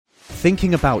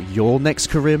thinking about your next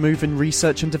career move in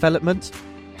research and development?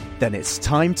 Then it's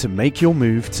time to make your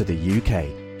move to the UK.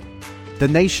 The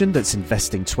nation that's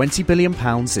investing £20 billion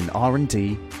in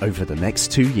R&D over the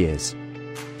next 2 years.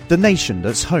 The nation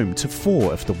that's home to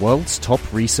 4 of the world's top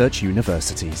research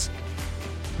universities.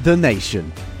 The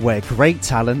nation where great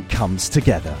talent comes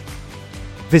together.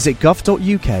 Visit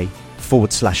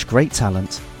gov.uk/great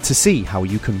talent to see how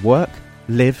you can work,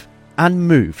 live and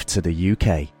move to the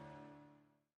UK.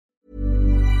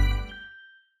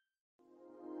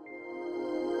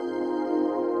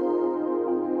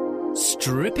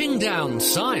 Stripping down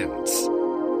science.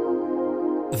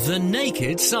 The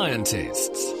Naked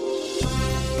Scientists.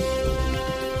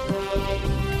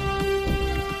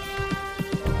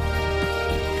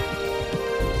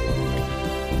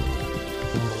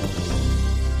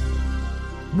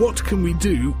 What can we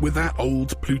do with that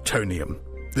old plutonium?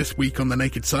 This week on The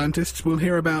Naked Scientists, we'll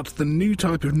hear about the new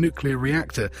type of nuclear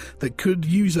reactor that could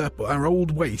use up our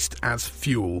old waste as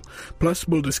fuel. Plus,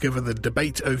 we'll discover the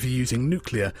debate over using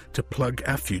nuclear to plug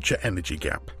our future energy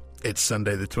gap. It's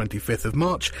Sunday the 25th of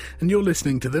March, and you're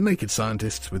listening to The Naked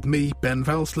Scientists with me, Ben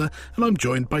Valsler, and I'm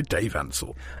joined by Dave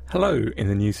Ansell. Hello. In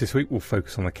the news this week, we'll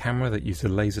focus on a camera that uses a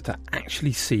laser to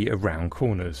actually see around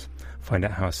corners. Find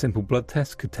out how a simple blood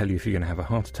test could tell you if you're going to have a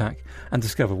heart attack, and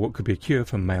discover what could be a cure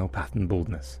for male pattern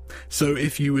baldness. So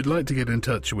if you would like to get in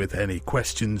touch with any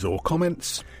questions or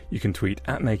comments, you can tweet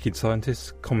at Naked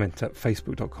Scientists, comment at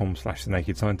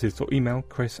facebook.com/thenakedscientist, or email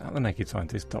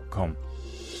chris@thenakedscientist.com.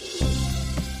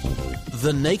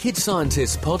 The Naked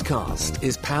Scientists podcast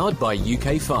is powered by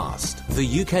UK Fast, the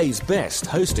UK's best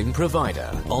hosting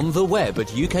provider. On the web at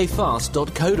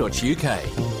ukfast.co.uk.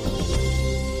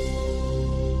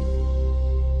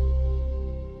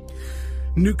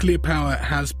 Nuclear power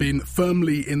has been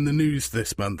firmly in the news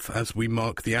this month as we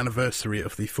mark the anniversary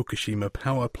of the Fukushima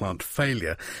power plant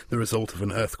failure, the result of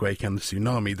an earthquake and the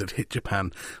tsunami that hit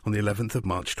Japan on the 11th of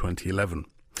March 2011.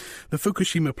 The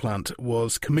Fukushima plant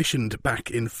was commissioned back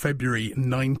in February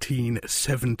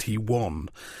 1971,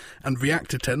 and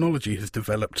reactor technology has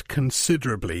developed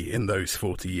considerably in those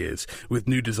 40 years, with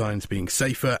new designs being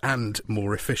safer and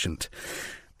more efficient.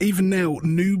 Even now,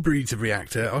 new breeds of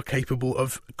reactor are capable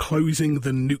of closing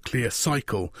the nuclear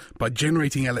cycle by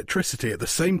generating electricity at the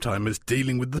same time as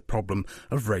dealing with the problem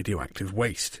of radioactive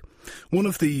waste. One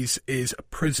of these is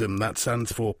PRISM, that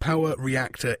stands for Power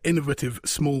Reactor Innovative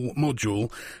Small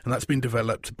Module, and that's been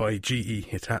developed by GE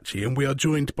Hitachi, and we are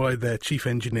joined by their chief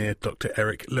engineer, Dr.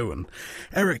 Eric Lewin.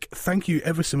 Eric, thank you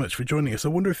ever so much for joining us. I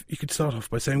wonder if you could start off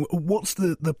by saying, what's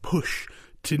the push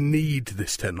to need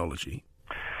this technology?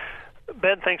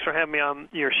 Ben, thanks for having me on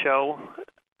your show.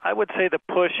 I would say the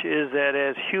push is that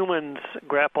as humans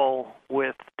grapple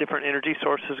with different energy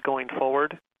sources going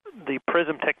forward, the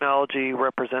PRISM technology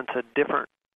represents a different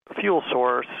fuel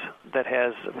source that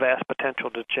has vast potential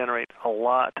to generate a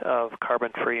lot of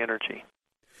carbon-free energy.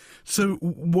 So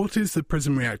what is the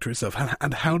PRISM reactor itself,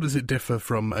 and how does it differ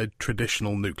from a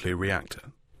traditional nuclear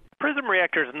reactor? PRISM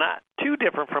reactor is not too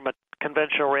different from a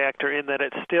conventional reactor in that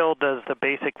it still does the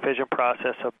basic fission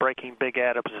process of breaking big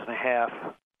atoms in half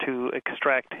to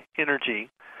extract energy.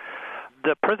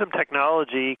 The PRISM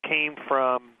technology came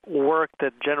from work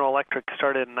that General Electric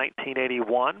started in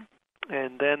 1981,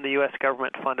 and then the U.S.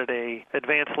 government funded a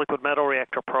advanced liquid metal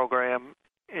reactor program.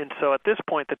 And so at this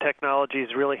point, the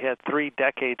technology's really had 3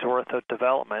 decades worth of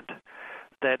development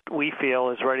that we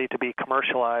feel is ready to be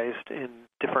commercialized in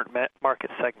different market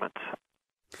segments.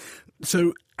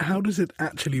 So how does it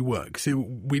actually work? So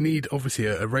we need, obviously,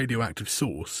 a radioactive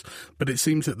source, but it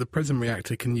seems that the PRISM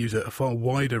reactor can use a far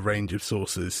wider range of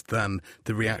sources than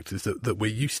the reactors that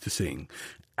we're used to seeing.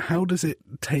 How does it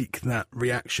take that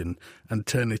reaction and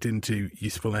turn it into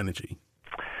useful energy?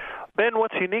 Ben,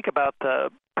 what's unique about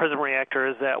the PRISM reactor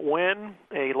is that when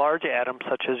a large atom,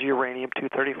 such as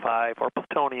uranium-235 or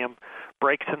plutonium,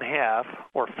 breaks in half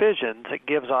or fissions, it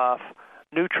gives off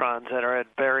neutrons that are at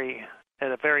a very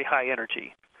high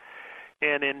energy.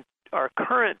 And in our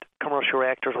current commercial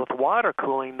reactors with water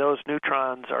cooling, those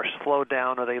neutrons are slowed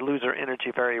down or they lose their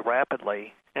energy very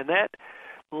rapidly. And that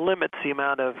limits the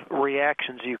amount of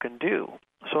reactions you can do.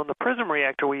 So in the PRISM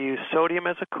reactor, we use sodium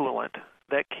as a coolant.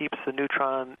 That keeps the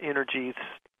neutron energies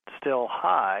still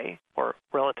high or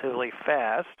relatively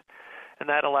fast, and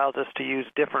that allows us to use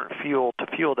different fuel to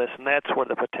fuel this, and that's where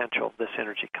the potential of this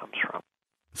energy comes from.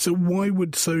 So why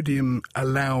would sodium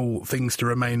allow things to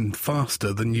remain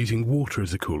faster than using water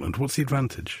as a coolant? What's the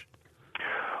advantage?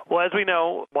 Well, as we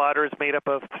know, water is made up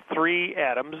of 3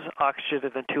 atoms,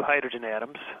 oxygen and 2 hydrogen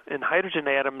atoms. And hydrogen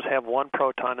atoms have 1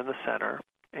 proton in the center,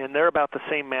 and they're about the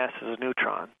same mass as a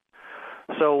neutron.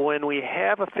 So when we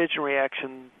have a fission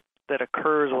reaction that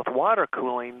occurs with water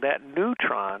cooling, that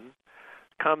neutron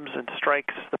comes and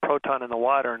strikes the proton in the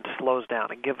water and slows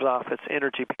down and gives off its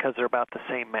energy because they're about the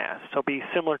same mass. So it'll be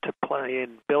similar to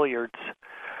playing billiards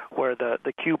where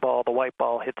the cue ball, the white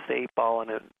ball, hits the 8-ball and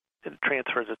it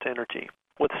transfers its energy.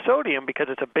 With sodium, because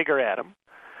it's a bigger atom,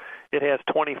 it has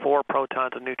 24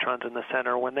 protons and neutrons in the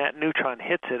center. When that neutron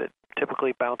hits it, it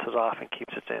typically bounces off and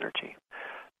keeps its energy.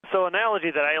 So analogy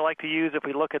that I like to use, if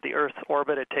we look at the Earth's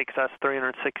orbit, it takes us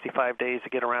 365 days to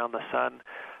get around the sun.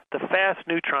 The fast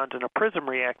neutrons in a PRISM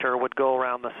reactor would go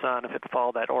around the sun if it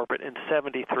followed that orbit in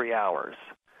 73 hours.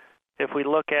 If we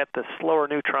look at the slower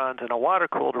neutrons in a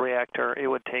water-cooled reactor, it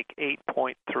would take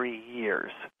 8.3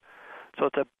 years. So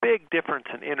it's a big difference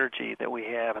in energy that we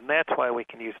have, and that's why we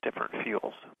can use different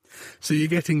fuels. So you're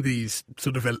getting these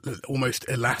sort of almost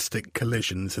elastic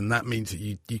collisions, and that means that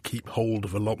you keep hold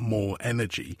of a lot more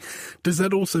energy. Does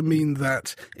that also mean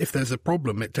that if there's a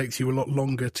problem, it takes you a lot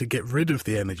longer to get rid of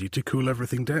the energy to cool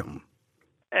everything down?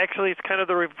 Actually, it's kind of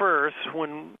the reverse.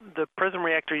 When the PRISM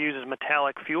reactor uses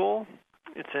metallic fuel,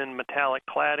 it's in metallic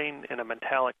cladding and a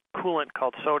metallic coolant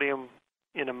called sodium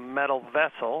in a metal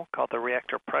vessel called the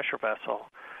reactor pressure vessel.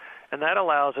 And that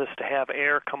allows us to have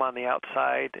air come on the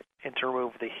outside and to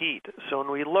remove the heat. So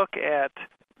when we look at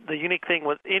the unique thing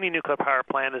with any nuclear power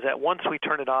plant is that once we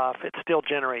turn it off, it still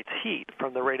generates heat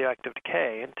from the radioactive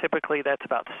decay. And typically that's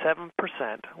about 7%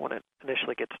 when it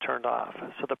initially gets turned off.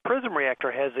 So the PRISM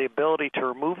reactor has the ability to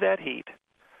remove that heat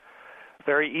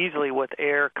very easily with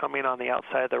air coming on the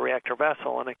outside of the reactor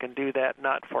vessel, and it can do that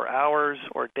not for hours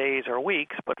or days or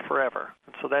weeks, but forever.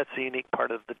 And so that's the unique part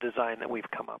of the design that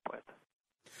we've come up with.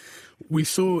 We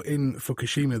saw in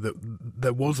Fukushima that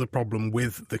there was a problem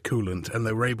with the coolant, and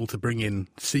they were able to bring in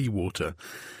seawater.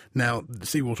 Now, the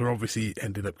seawater obviously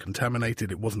ended up contaminated.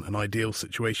 It wasn't an ideal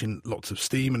situation, lots of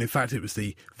steam, and in fact it was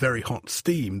the very hot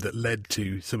steam that led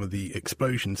to some of the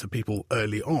explosions that people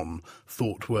early on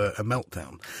thought were a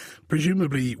meltdown.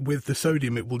 Presumably with the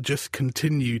sodium it will just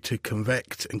continue to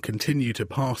convect and continue to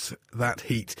pass that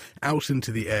heat out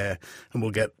into the air, and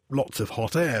we'll get lots of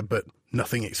hot air, but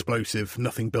nothing explosive,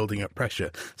 nothing building up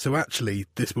pressure. So actually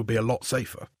this will be a lot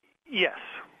safer. Yes.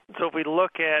 So if we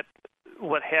look at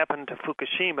what happened to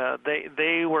Fukushima,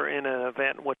 they were in an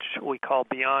event which we call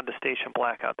beyond a station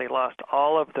blackout. They lost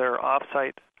all of their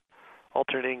off-site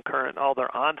alternating current, all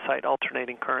their on-site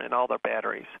alternating current, and all their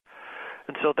batteries.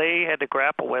 And so they had to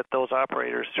grapple with those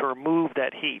operators to remove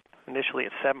that heat. Initially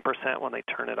at 7% when they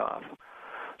turn it off.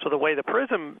 So the way the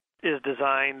PRISM is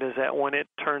designed is that when it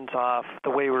turns off, the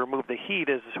way we remove the heat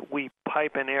is we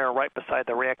pipe in air right beside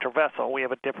the reactor vessel. We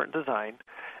have a different design,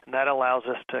 and that allows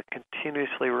us to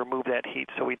continuously remove that heat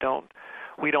so we don't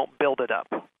build it up.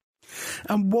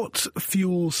 And what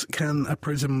fuels can a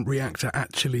PRISM reactor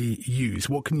actually use?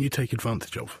 What can you take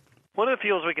advantage of? One of the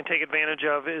fuels we can take advantage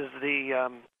of is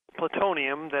the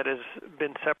plutonium that has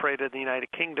been separated in the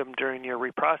United Kingdom during your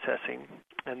reprocessing,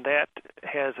 and that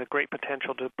has a great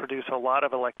potential to produce a lot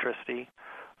of electricity.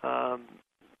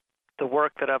 The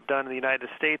work that I've done in the United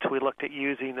States, we looked at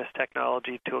using this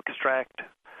technology to extract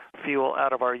fuel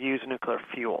out of our used nuclear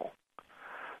fuel.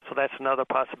 So that's another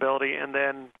possibility. And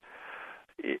then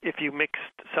if you mixed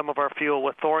some of our fuel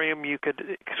with thorium, you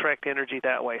could extract energy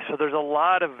that way. So there's a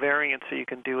lot of variants that you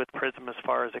can do with PRISM as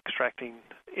far as extracting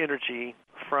energy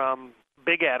from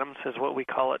big atoms, is what we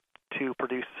call it, to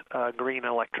produce green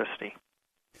electricity.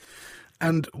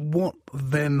 And what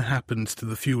then happens to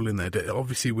the fuel in there?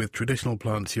 Obviously, with traditional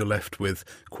plants, you're left with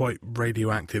quite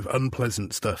radioactive,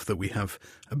 unpleasant stuff that we have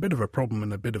a bit of a problem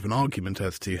and a bit of an argument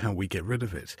as to how we get rid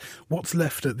of it. What's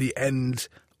left at the end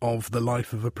of the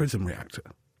life of a PRISM reactor?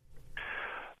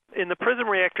 In the PRISM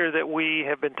reactor that we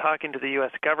have been talking to the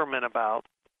U.S. government about,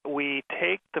 we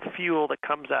take the fuel that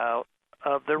comes out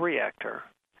of the reactor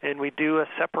and we do a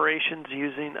separations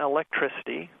using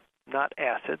electricity, not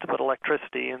acids, but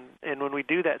electricity. And when we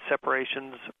do that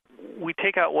separations, we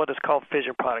take out what is called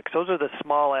fission products. Those are the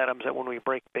small atoms that when we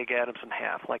break big atoms in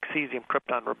half, like cesium,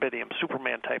 krypton, rubidium,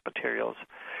 Superman-type materials.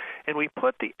 And we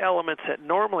put the elements that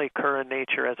normally occur in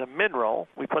nature as a mineral,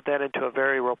 we put that into a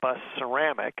very robust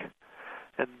ceramic.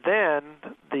 And then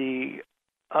the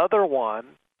other one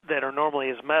that are normally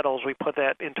as metals, we put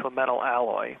that into a metal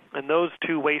alloy. And those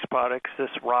two waste products, this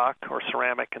rock or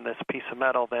ceramic and this piece of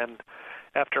metal, then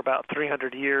after about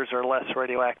 300 years are less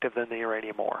radioactive than the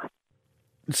uranium ore.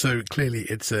 So clearly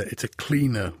it's a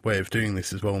cleaner way of doing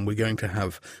this as well, and we're going to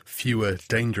have fewer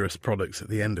dangerous products at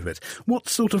the end of it. What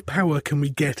sort of power can we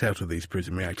get out of these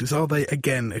PRISM reactors? Are they,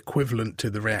 again, equivalent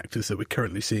to the reactors that we're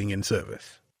currently seeing in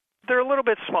service? They're a little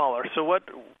bit smaller. So what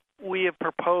we have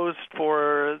proposed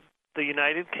for the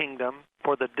United Kingdom,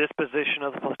 for the disposition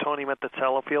of the plutonium at the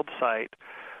Sellafield site,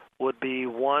 would be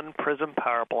one PRISM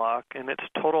power block, and its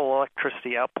total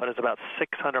electricity output is about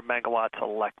 600 megawatts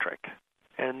electric.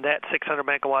 And that 600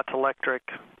 megawatts electric,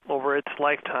 over its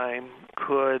lifetime,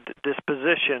 could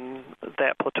disposition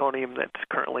that plutonium that's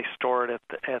currently stored at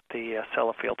the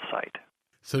Sellafield site.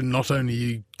 So not only are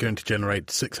you going to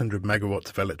generate 600 megawatts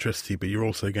of electricity, but you're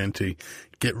also going to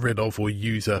get rid of or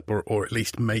use up or at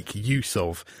least make use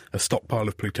of a stockpile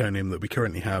of plutonium that we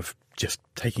currently have just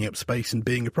taking up space and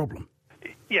being a problem.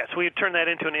 Yes, we turn that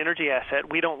into an energy asset.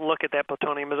 We don't look at that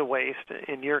plutonium as a waste.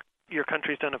 And your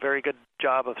country's done a very good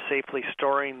job of safely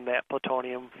storing that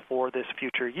plutonium for this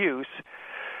future use.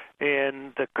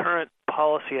 And the current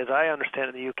policy, as I understand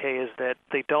it in the UK, is that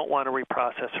they don't want to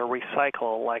reprocess or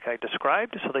recycle like I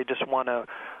described, so they just want to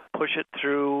push it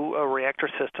through a reactor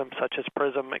system such as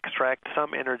PRISM, extract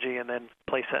some energy, and then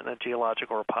place that in a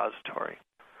geological repository.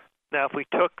 Now, if we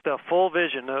took the full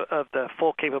vision of the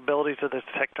full capabilities of this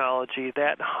technology,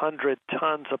 that 100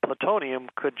 tons of plutonium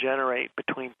could generate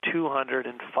between 200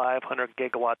 and 500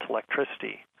 gigawatts of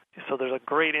electricity. So there's a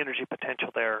great energy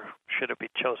potential there should it be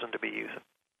chosen to be used.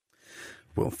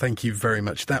 Well, thank you very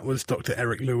much. That was Dr.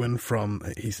 Eric Lewin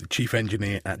he's the Chief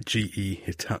Engineer at GE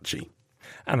Hitachi.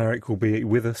 And Eric will be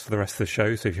with us for the rest of the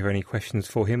show, so if you have any questions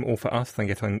for him or for us, then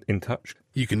get in touch.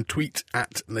 You can tweet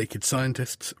at Naked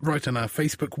Scientists, write on our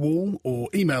Facebook wall, or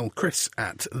email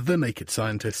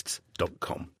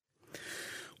chris@thenakedscientists.com.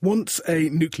 Once a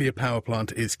nuclear power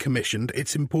plant is commissioned,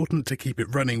 it's important to keep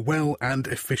it running well and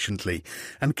efficiently,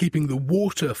 and keeping the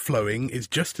water flowing is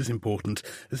just as important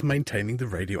as maintaining the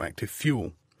radioactive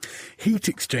fuel. Heat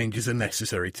exchangers are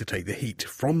necessary to take the heat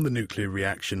from the nuclear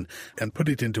reaction and put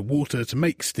it into water to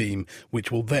make steam,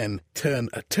 which will then turn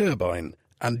a turbine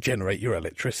and generate your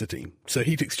electricity. So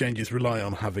heat exchangers rely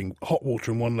on having hot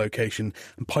water in one location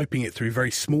and piping it through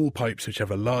very small pipes which have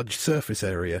a large surface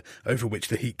area over which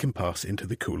the heat can pass into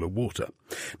the cooler water.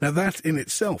 Now that in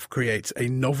itself creates a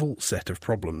novel set of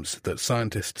problems that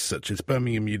scientists such as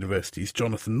Birmingham University's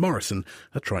Jonathan Morrison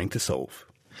are trying to solve.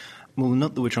 Well, the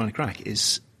nut that we're trying to crack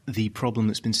is the problem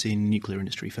that's been seen in the nuclear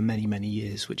industry for many, many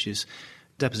years, which is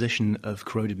deposition of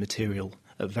corroded material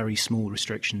at very small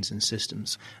restrictions in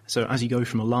systems. So as you go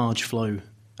from a large flow,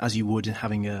 as you would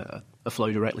having a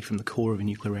flow directly from the core of a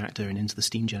nuclear reactor and into the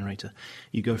steam generator,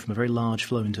 you go from a very large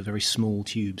flow into very small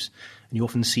tubes. And you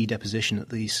often see deposition at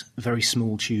these very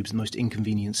small tubes, the most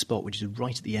inconvenient spot, which is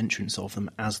right at the entrance of them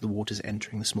as the water's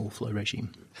entering the small flow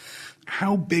regime.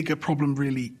 How big a problem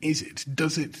really is it?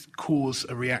 Does it cause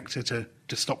a reactor to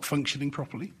stop functioning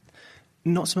properly?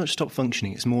 Not so much stop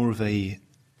functioning, it's more of a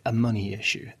money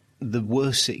issue. The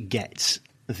worse it gets,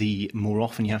 the more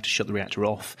often you have to shut the reactor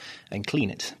off and clean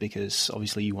it, because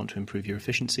obviously you want to improve your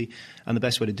efficiency, and the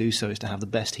best way to do so is to have the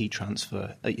best heat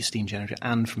transfer at your steam generator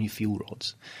and from your fuel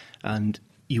rods. And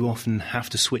you often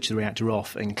have to switch the reactor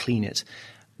off and clean it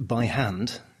by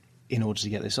hand in order to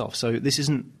get this off. So this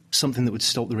isn't something that would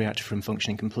stop the reactor from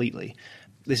functioning completely.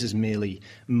 This is merely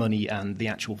money and the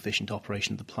actual efficient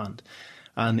operation of the plant.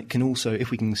 And it can also, if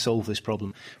we can solve this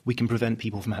problem, we can prevent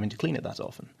people from having to clean it that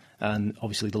often. And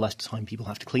obviously the less time people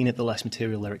have to clean it, the less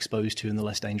material they're exposed to and the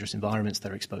less dangerous environments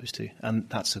they're exposed to. And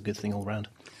that's a good thing all round.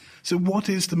 So what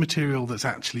is the material that's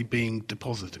actually being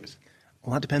deposited?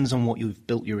 Well, that depends on what you've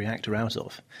built your reactor out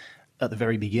of. At the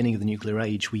very beginning of the nuclear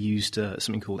age, we used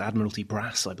something called Admiralty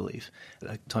brass, I believe,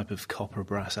 a type of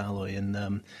copper-brass alloy,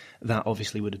 and that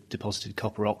obviously would have deposited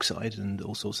copper oxide and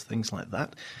all sorts of things like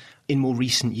that. In more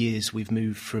recent years, we've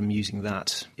moved from using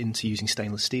that into using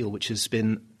stainless steel, which has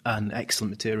been an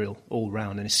excellent material all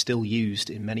round and is still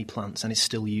used in many plants and is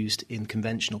still used in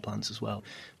conventional plants as well.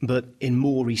 But in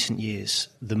more recent years,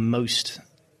 the most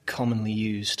commonly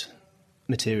used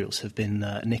materials have been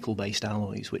nickel-based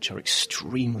alloys, which are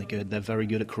extremely good. They're very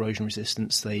good at corrosion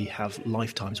resistance. They have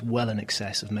lifetimes well in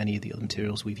excess of many of the other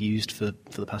materials we've used for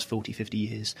the past 40, 50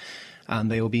 years. And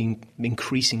they are being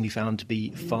increasingly found to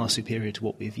be far superior to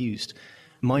what we've used.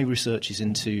 My research is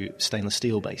into stainless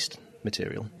steel-based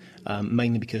material,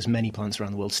 mainly because many plants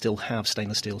around the world still have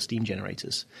stainless steel steam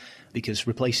generators, because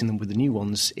replacing them with the new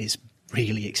ones is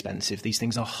really expensive. These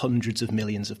things are hundreds of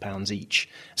millions of pounds each.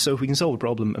 So if we can solve a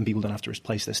problem and people don't have to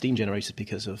replace their steam generators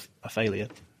because of a failure,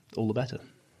 all the better.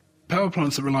 Power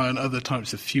plants that rely on other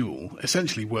types of fuel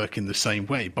essentially work in the same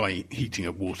way by heating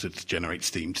up water to generate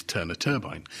steam to turn a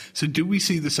turbine. So do we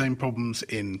see the same problems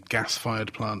in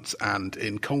gas-fired plants and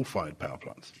in coal-fired power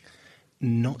plants?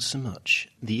 Not so much.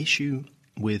 The issue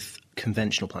with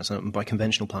conventional plants, and by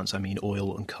conventional plants I mean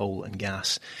oil and coal and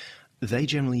gas, they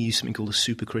generally use something called a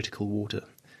supercritical water.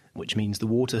 which means the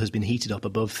water has been heated up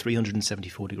above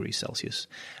 374 degrees Celsius,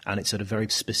 and it's at a very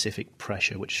specific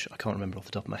pressure, which I can't remember off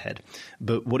the top of my head.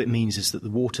 But what it means is that the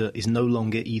water is no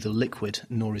longer either liquid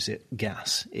nor is it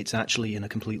gas. It's actually in a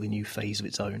completely new phase of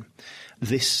its own.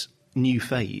 This new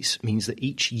phase means that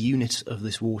each unit of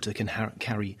this water can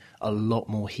carry a lot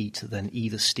more heat than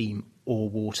either steam or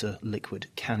water liquid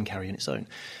can carry on its own.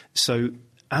 So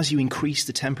as you increase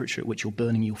the temperature at which you're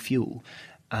burning your fuel,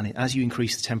 and as you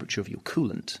increase the temperature of your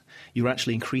coolant, you're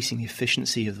actually increasing the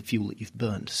efficiency of the fuel that you've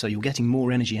burned. So you're getting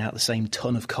more energy out of the same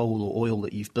ton of coal or oil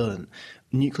that you've burned.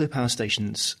 Nuclear power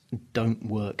stations don't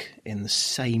work in the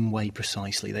same way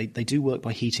precisely. They do work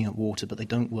by heating up water, but they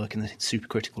don't work in the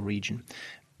supercritical region,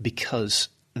 because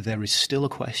there is still a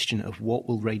question of what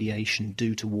will radiation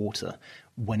do to water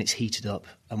when it's heated up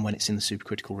and when it's in the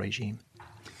supercritical regime.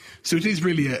 So it is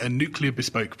really a nuclear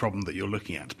bespoke problem that you're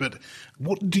looking at. But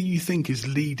what do you think is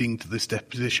leading to this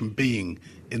deposition being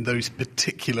in those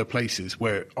particular places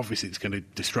where obviously it's going to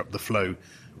disrupt the flow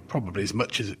probably as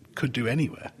much as it could do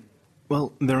anywhere?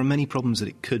 Well, there are many problems that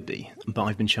it could be, but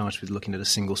I've been charged with looking at a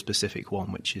single specific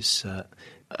one, which is a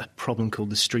problem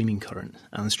called the streaming current.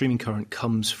 And the streaming current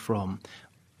comes from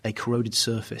a corroded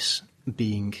surface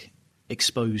being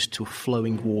exposed to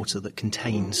flowing water that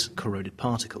contains corroded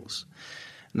particles.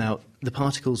 Now, the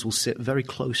particles will sit very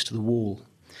close to the wall,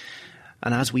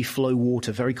 and as we flow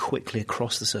water very quickly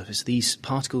across the surface, these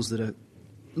particles that are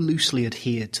loosely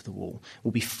adhered to the wall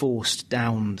will be forced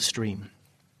down the stream.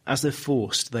 As they're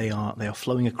forced, they are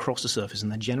flowing across the surface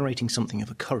and they're generating something of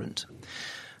a current.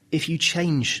 If you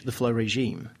change the flow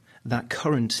regime, that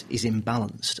current is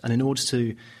imbalanced, and in order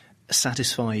to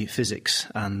satisfy physics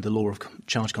and the law of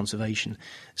charge conservation,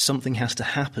 something has to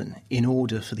happen in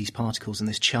order for these particles and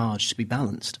this charge to be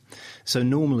balanced. So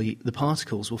normally the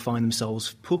particles will find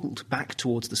themselves pulled back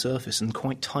towards the surface and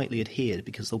quite tightly adhered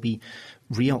because they'll be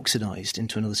reoxidized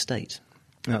into another state.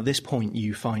 Now, at this point,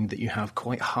 you find that you have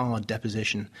quite hard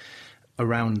deposition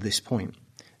around this point.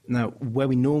 Now, where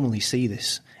we normally see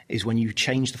this is when you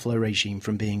change the flow regime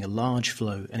from being a large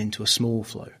flow and into a small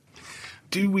flow.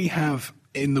 Do we have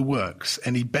in the works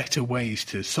any better ways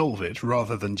to solve it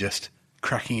rather than just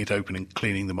cracking it open and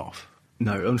cleaning them off?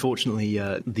 No, unfortunately,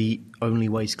 the only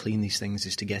way to clean these things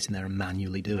is to get in there and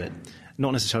manually do it.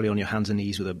 Not necessarily on your hands and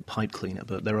knees with a pipe cleaner,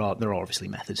 but there are obviously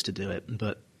methods to do it.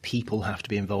 But people have to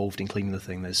be involved in cleaning the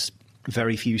thing. There's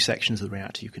very few sections of the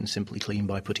reactor you can simply clean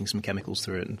by putting some chemicals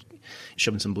through it, and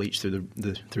shoving some bleach through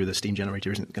the steam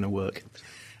generator isn't going to work.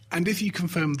 And if you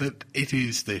confirm that it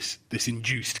is this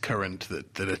induced current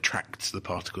that attracts the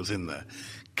particles in there,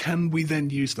 can we then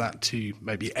use that to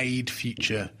maybe aid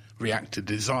future reactor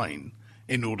design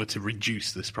in order to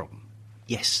reduce this problem?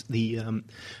 Yes, the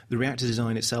reactor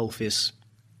design itself is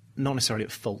not necessarily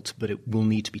at fault, but it will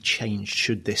need to be changed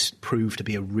should this prove to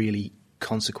be a really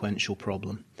consequential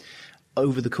problem.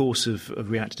 Over the course of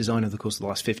reactor design, over the course of the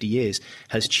last 50 years,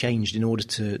 has changed in order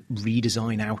to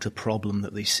redesign out a problem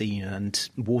that they've seen. And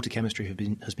water chemistry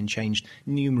has been changed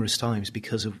numerous times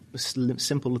because of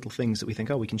simple little things that we think,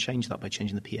 we can change that by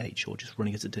changing the pH or just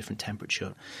running it at a different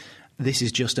temperature. This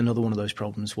is just another one of those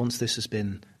problems. Once this has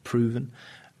been proven,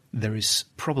 there is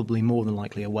probably more than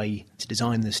likely a way to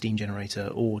design the steam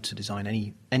generator or to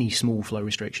design any small flow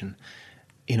restriction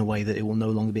in a way that it will no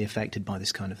longer be affected by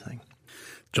this kind of thing.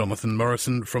 Jonathan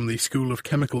Morrison from the School of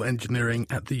Chemical Engineering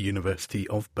at the University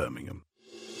of Birmingham.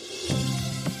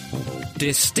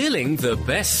 Distilling the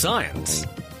best science.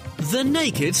 The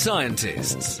Naked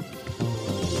Scientists.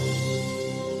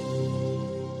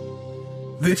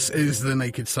 This is The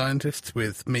Naked Scientists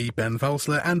with me, Ben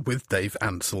Valsler, and with Dave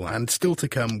Ansell. And still to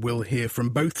come, we'll hear from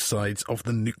both sides of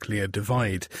the nuclear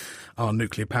divide. Are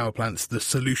nuclear power plants the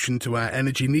solution to our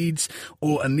energy needs,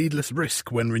 or a needless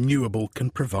risk when renewable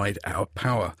can provide our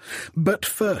power? But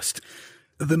first,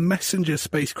 the Messenger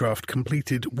spacecraft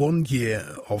completed 1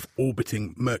 year of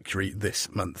orbiting Mercury this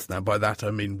month. Now, by that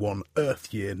I mean 1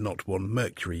 Earth year, not 1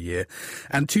 Mercury year.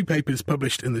 And 2 papers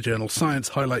published in the journal Science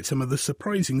highlight some of the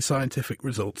surprising scientific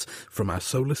results from our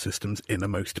solar system's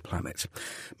innermost planet.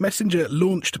 Messenger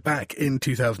launched back in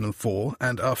 2004,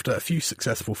 and after a few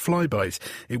successful flybys,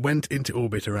 it went into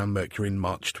orbit around Mercury in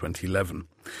March 2011.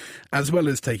 As well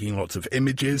as taking lots of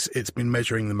images, it's been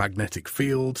measuring the magnetic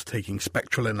field, taking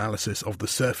spectral analysis of the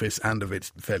surface and of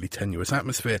its fairly tenuous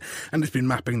atmosphere, and it's been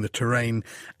mapping the terrain,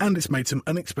 and it's made some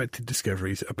unexpected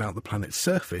discoveries about the planet's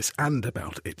surface and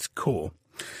about its core.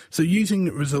 So using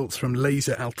results from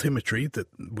laser altimetry that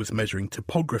was measuring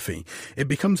topography, it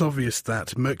becomes obvious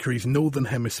that Mercury's northern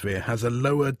hemisphere has a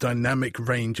lower dynamic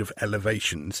range of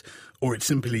elevations, or it's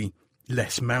simply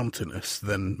less mountainous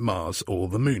than Mars or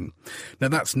the Moon. Now,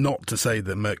 that's not to say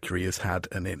that Mercury has had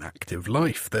an inactive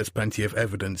life. There's plenty of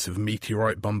evidence of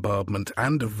meteorite bombardment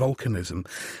and of volcanism,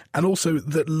 and also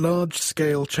that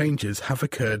large-scale changes have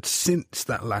occurred since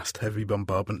that last heavy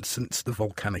bombardment, since the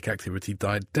volcanic activity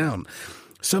died down.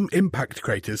 Some impact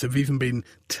craters have even been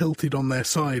tilted on their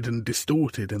side and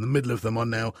distorted, and the middle of them are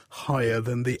now higher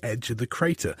than the edge of the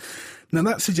crater. Now,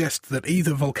 that suggests that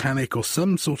either volcanic or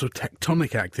some sort of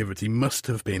tectonic activity must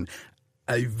have been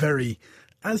a very,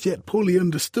 as yet poorly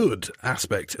understood,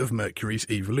 aspect of Mercury's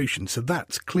evolution. So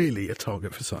that's clearly a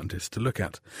target for scientists to look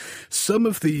at. Some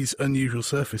of these unusual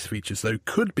surface features, though,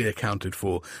 could be accounted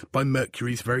for by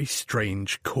Mercury's very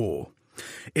strange core.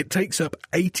 It takes up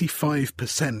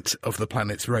 85% of the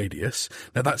planet's radius.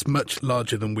 Now, that's much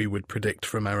larger than we would predict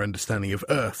from our understanding of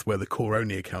Earth, where the core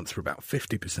only accounts for about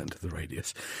 50% of the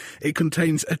radius. It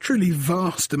contains a truly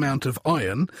vast amount of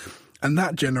iron, and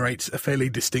that generates a fairly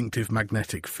distinctive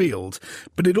magnetic field,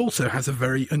 but it also has a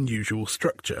very unusual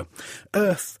structure.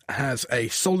 Earth has a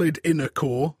solid inner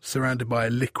core surrounded by a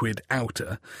liquid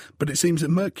outer, but it seems that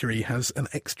Mercury has an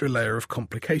extra layer of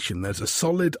complication. There's a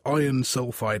solid iron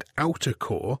sulfide outer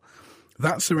core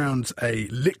that surrounds a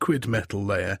liquid metal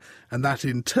layer, and that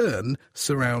in turn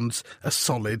surrounds a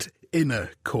solid inner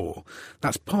core.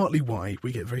 That's partly why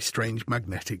we get very strange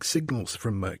magnetic signals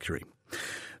from Mercury.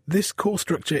 This core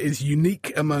structure is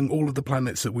unique among all of the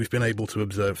planets that we've been able to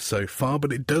observe so far,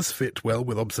 but it does fit well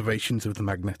with observations of the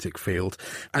magnetic field,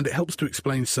 and it helps to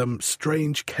explain some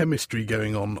strange chemistry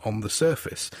going on the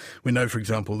surface. We know, for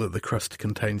example, that the crust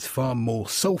contains far more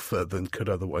sulfur than could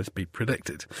otherwise be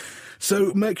predicted.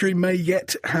 So Mercury may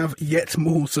yet have yet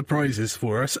more surprises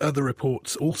for us. Other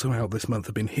reports also out this month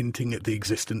have been hinting at the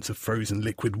existence of frozen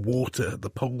liquid water at the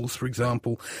poles, for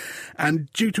example,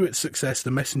 and due to its success,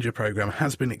 the MESSENGER program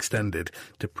has been extended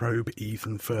to probe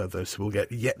even further, so we'll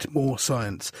get yet more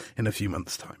science in a few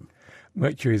months' time.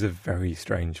 Mercury is a very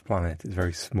strange planet. It's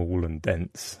very small and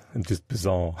dense and just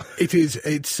bizarre. It is.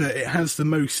 It has the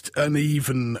most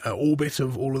uneven orbit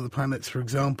of all of the planets, for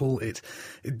example. It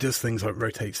does things like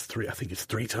rotates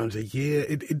three times a year.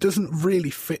 It doesn't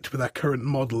really fit with our current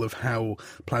model of how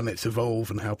planets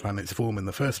evolve and how planets form in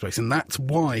the first place. And that's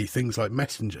why things like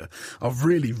MESSENGER are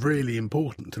really, really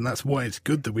important. And that's why it's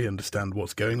good that we understand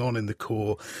what's going on in the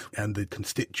core and the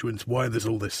constituents, why there's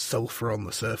all this sulfur on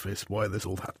the surface, why there's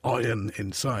all that iron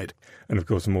inside. And of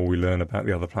course, the more we learn about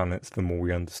the other planets, the more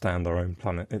we understand our own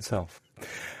planet itself.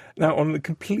 Now, on a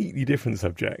completely different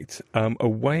subject, a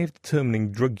way of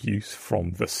determining drug use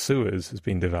from the sewers has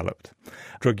been developed.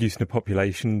 Drug use in a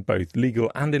population, both legal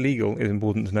and illegal, is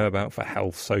important to know about for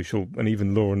health, social and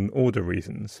even law and order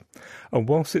reasons. And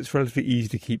whilst it's relatively easy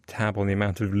to keep tab on the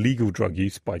amount of legal drug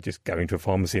use by just going to a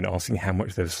pharmacy and asking how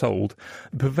much they've sold,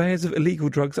 purveyors of illegal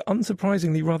drugs are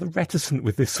unsurprisingly rather reticent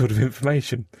with this sort of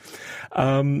information.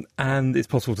 And it's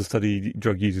possible to study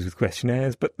drug users with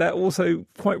questionnaires, but they're also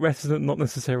quite reticent, not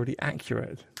necessarily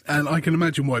accurate. And I can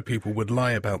imagine why people would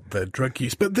lie about their drug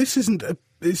use, but this isn't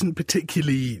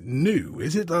particularly new,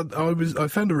 is it? I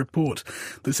found a report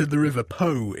that said the River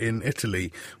Po in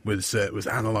Italy was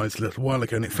analysed a little while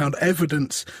ago, and it found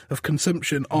evidence of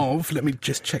consumption of, let me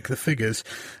just check the figures,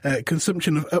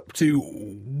 consumption of up to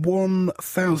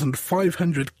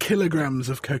 1,500 kilograms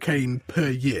of cocaine per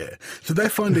year. So they're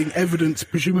finding evidence,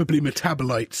 presumably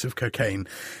metabolites of cocaine.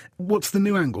 What's the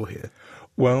new angle here?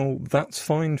 Well, that's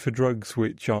fine for drugs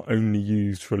which are only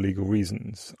used for legal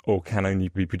reasons or can only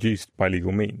be produced by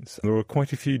legal means. There are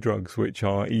quite a few drugs which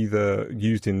are either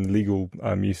used in legal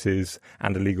uses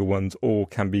and illegal ones, or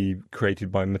can be created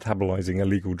by metabolizing a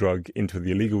legal drug into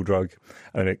the illegal drug,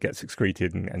 and it gets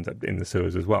excreted and ends up in the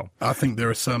sewers as well. I think there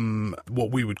are some,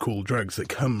 what we would call drugs, that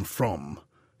come from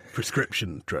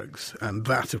prescription drugs, and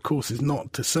that of course is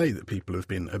not to say that people have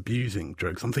been abusing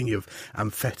drugs. I'm thinking of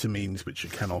amphetamines, which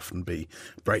can often be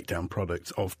breakdown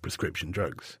products of prescription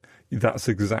drugs. That's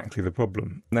exactly the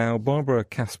problem. Now, Barbara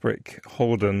Kasprick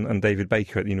Holden and David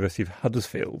Baker at the University of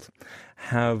Huddersfield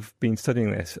have been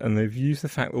studying this, and they've used the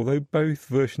fact that although both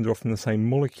versions are often the same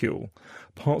molecule,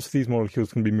 parts of these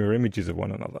molecules can be mirror images of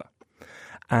one another.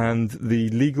 And the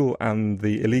legal and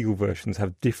the illegal versions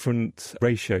have different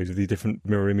ratios of these different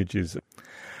mirror images.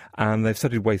 And they've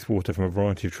studied wastewater from a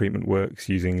variety of treatment works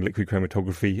using liquid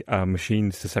chromatography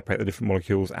machines to separate the different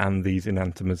molecules and these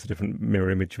enantiomers, the different mirror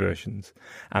image versions,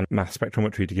 and mass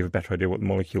spectrometry to give a better idea what the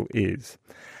molecule is.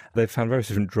 They've found various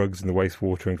different drugs in the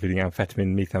wastewater, including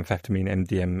amphetamine, methamphetamine,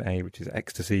 MDMA, which is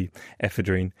ecstasy,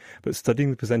 ephedrine. But studying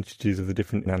the percentages of the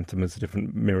different enantiomers, the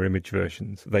different mirror image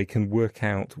versions, they can work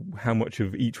out how much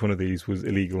of each one of these was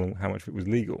illegal and how much of it was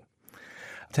legal.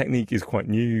 Technique is quite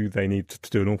new. They need to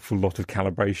do an awful lot of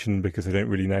calibration because they don't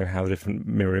really know how the different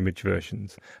mirror image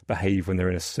versions behave when they're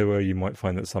in a sewer. You might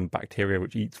find that some bacteria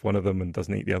which eats one of them and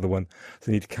doesn't eat the other one. So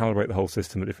they need to calibrate the whole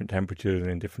system at different temperatures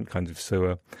and in different kinds of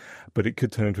sewer. But it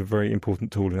could turn into a very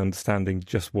important tool in understanding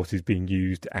just what is being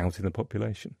used out in the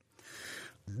population.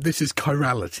 This is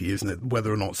chirality, isn't it?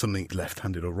 Whether or not something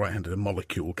left-handed or right-handed, a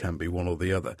molecule can be one or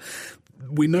the other.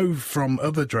 We know from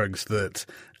other drugs that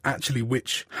actually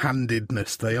which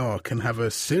handedness they are can have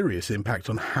a serious impact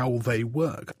on how they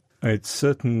work. It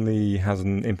certainly has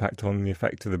an impact on the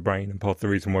effect of the brain, and part of the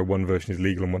reason why one version is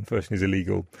legal and one version is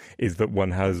illegal is that one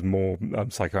has more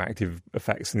psychoactive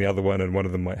effects than the other one, and one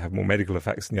of them might have more medical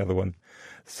effects than the other one.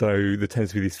 So there tends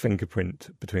to be this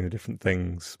fingerprint between the different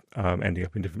things ending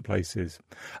up in different places.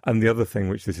 And the other thing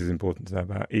which this is important to know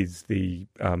about is the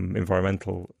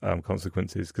environmental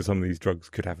consequences, because some of these drugs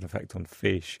could have an effect on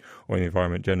fish or in the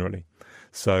environment generally.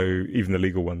 So even the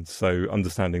legal ones. So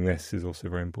understanding this is also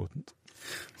very important.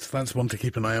 So that's one to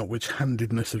keep an eye out, which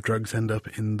handedness of drugs end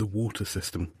up in the water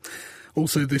system.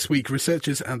 Also this week,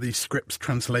 researchers at the Scripps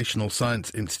Translational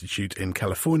Science Institute in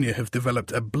California have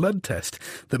developed a blood test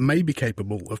that may be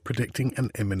capable of predicting an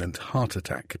imminent heart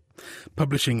attack.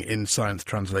 Publishing in Science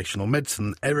Translational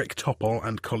Medicine, Eric Topol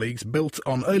and colleagues built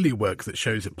on early work that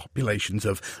shows that populations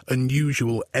of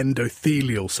unusual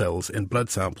endothelial cells in blood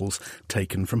samples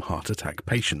taken from heart attack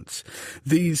patients.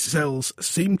 These cells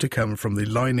seem to come from the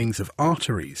linings of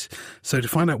arteries. So to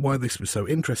find out why this was so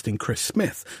interesting, Chris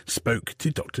Smith spoke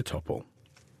to Dr. Topol.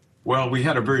 Well, we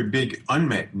had a very big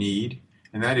unmet need,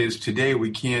 and that is today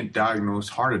we can't diagnose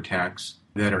heart attacks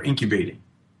that are incubating.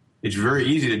 It's very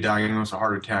easy to diagnose a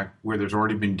heart attack where there's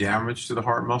already been damage to the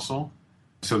heart muscle.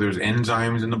 So there's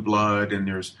enzymes in the blood and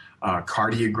there's a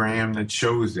cardiogram that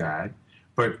shows that.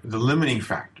 But the limiting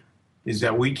factor is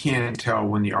that we can't tell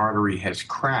when the artery has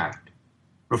cracked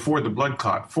before the blood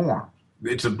clot forms.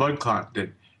 It's a blood clot that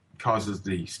causes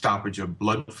the stoppage of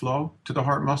blood flow to the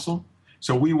heart muscle.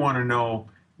 So we want to know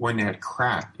when that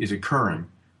crack is occurring,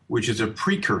 which is a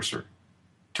precursor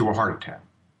to a heart attack.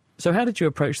 So how did you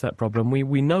approach that problem?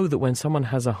 We know that when someone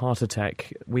has a heart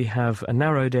attack, we have a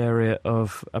narrowed area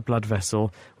of a blood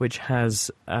vessel which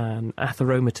has an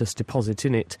atheromatous deposit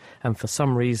in it, and for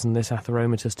some reason this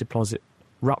atheromatous deposit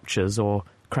ruptures or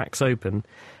cracks open,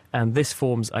 and this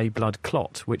forms a blood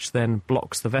clot, which then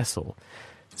blocks the vessel.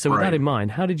 So with that in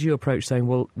mind, how did you approach saying,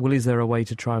 well, is there a way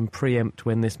to try and preempt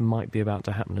when this might be about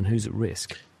to happen and who's at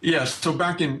risk? Yes, so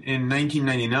back in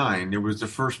 1999, there was the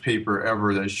first paper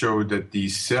ever that showed that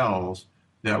these cells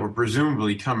that were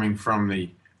presumably coming from the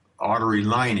artery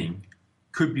lining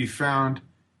could be found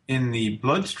in the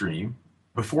bloodstream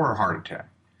before a heart attack.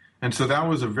 And so that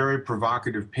was a very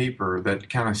provocative paper that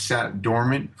kind of sat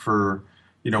dormant for,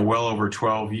 well over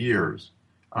 12 years.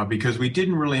 Because we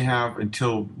didn't really have,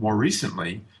 until more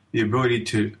recently, the ability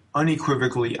to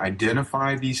unequivocally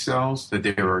identify these cells, that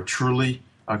they were truly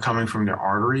coming from their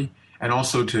artery, and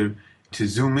also to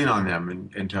zoom in on them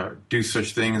and to do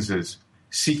such things as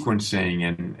sequencing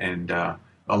and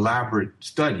elaborate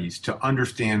studies to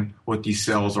understand what these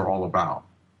cells are all about.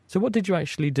 So what did you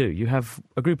actually do? You have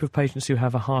a group of patients who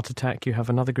have a heart attack, you have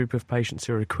another group of patients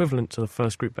who are equivalent to the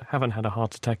first group but haven't had a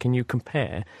heart attack, and you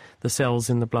compare the cells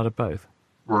in the blood of both.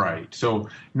 Right. So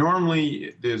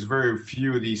normally there's very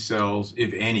few of these cells,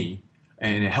 if any,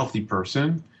 in a healthy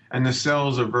person. And the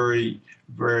cells are very,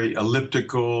 very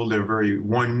elliptical. They're very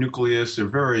one nucleus. They're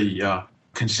very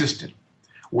consistent.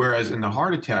 Whereas in the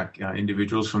heart attack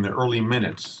individuals from the early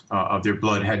minutes of their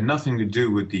blood had nothing to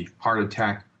do with the heart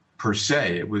attack per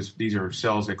se. These are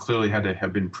cells that clearly had to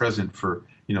have been present for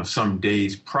some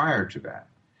days prior to that.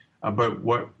 But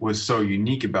what was so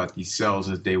unique about these cells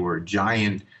is they were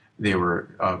giant. They were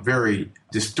very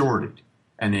distorted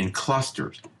and in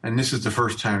clusters. And this is the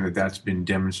first time that that's been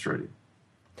demonstrated.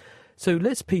 So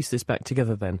let's piece this back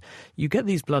together then. You get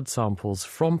these blood samples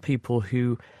from people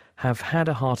who have had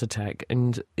a heart attack,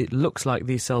 and it looks like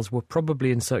these cells were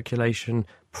probably in circulation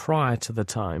prior to the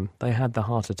time they had the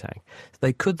heart attack.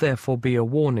 They could therefore be a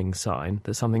warning sign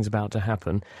that something's about to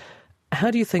happen.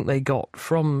 How do you think they got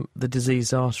from the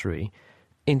diseased artery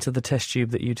into the test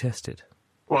tube that you tested?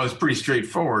 Well, it's pretty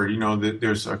straightforward. That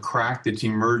there's a crack that's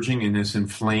emerging in this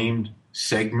inflamed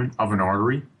segment of an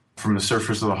artery from the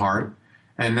surface of the heart.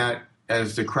 And that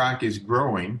as the crack is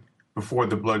growing before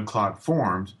the blood clot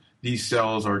forms, these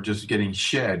cells are just getting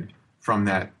shed from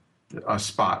that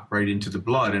spot right into the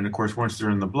blood. And of course, once they're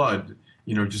in the blood,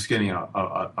 just getting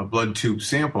a blood tube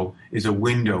sample is a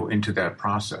window into that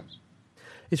process.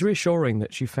 It's reassuring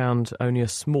that you found only a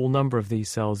small number of these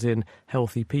cells in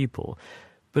healthy people.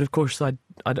 But of course,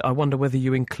 I wonder whether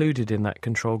you included in that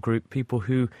control group people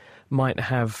who might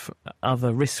have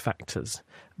other risk factors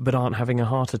but aren't having a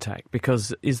heart attack,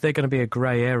 because is there going to be a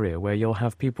grey area where you'll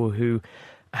have people who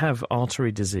have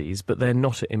artery disease but they're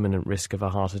not at imminent risk of a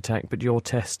heart attack, but your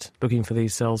test looking for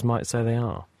these cells might say they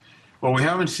are? Well, we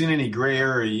haven't seen any gray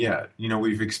area yet.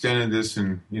 We've extended this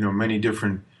in, many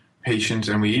different patients,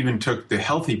 and we even took the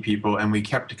healthy people and we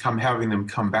kept having them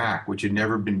come back, which had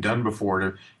never been done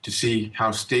before, to see how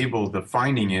stable the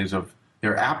finding is of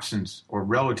their absence or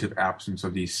relative absence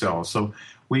of these cells. So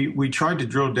we tried to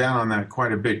drill down on that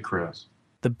quite a bit, Chris.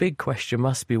 The big question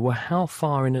must be, well, how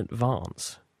far in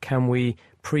advance can we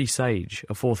presage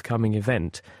a forthcoming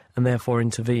event and therefore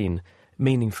intervene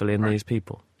meaningfully in these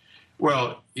people?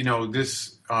 Well,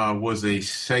 this was a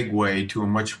segue to a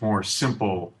much more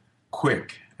simple,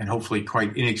 quick, and hopefully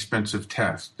quite inexpensive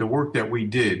test. The work that we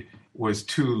did was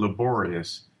too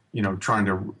laborious, trying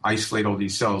to isolate all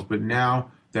these cells. But now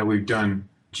that we've done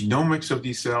genomics of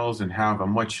these cells and have a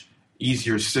much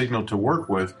easier signal to work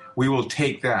with, we will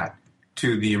take that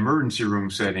to the emergency room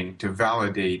setting to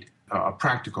validate a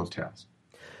practical test.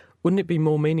 Wouldn't it be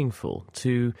more meaningful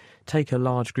to take a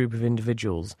large group of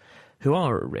individuals who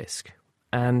are at risk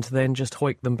and then just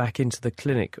hoik them back into the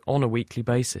clinic on a weekly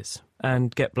basis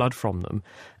and get blood from them,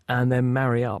 and then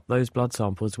marry up those blood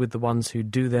samples with the ones who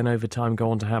do then over time go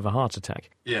on to have a heart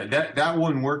attack? Yeah, that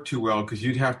wouldn't work too well, because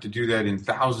you'd have to do that in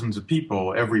thousands of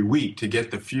people every week to get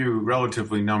the few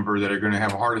relatively number that are going to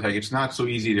have a heart attack. It's not so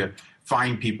easy to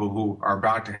find people who are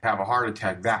about to have a heart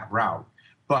attack that route.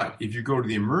 But if you go to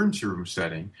the emergency room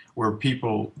setting, where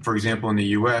people, for example, in the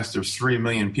U.S., there's 3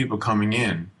 million people coming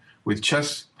in with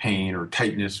chest pain or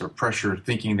tightness or pressure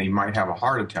thinking they might have a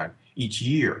heart attack each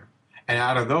year. And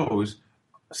out of those,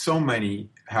 so many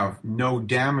have no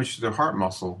damage to their heart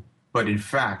muscle, but in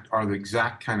fact are the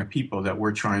exact kind of people that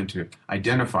we're trying to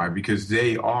identify, because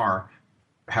they are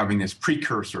having this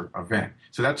precursor event.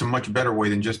 So that's a much better way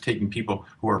than just taking people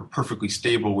who are perfectly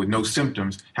stable with no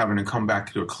symptoms, having to come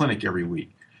back to a clinic every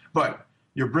week. But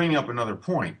you're bringing up another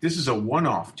point. This is a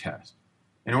one-off test.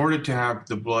 In order to have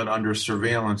the blood under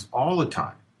surveillance all the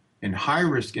time, in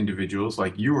high-risk individuals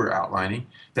like you were outlining,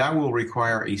 that will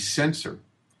require a sensor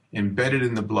embedded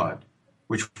in the blood,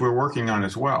 which we're working on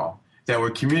as well, that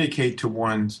would communicate to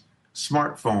one's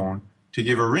smartphone to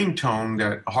give a ringtone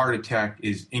that a heart attack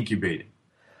is incubating.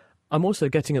 I'm also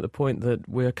getting at the point that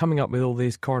we're coming up with all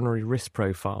these coronary risk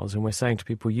profiles, and we're saying to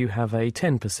people, you have a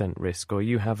 10% risk or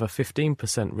you have a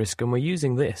 15% risk, and we're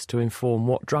using this to inform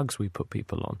what drugs we put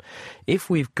people on. If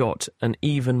we've got an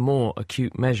even more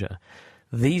acute measure,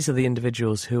 these are the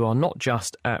individuals who are not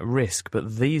just at risk,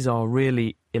 but these are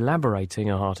really elaborating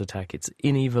a heart attack. It's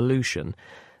in evolution.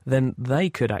 Then they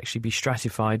could actually be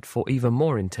stratified for even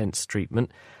more intense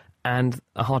treatment, and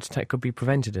a heart attack could be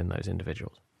prevented in those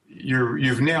individuals.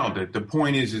 You've nailed it. The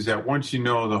point is that once you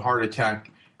know the heart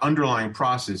attack underlying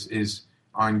process is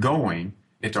ongoing,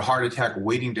 it's a heart attack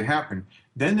waiting to happen,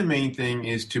 then the main thing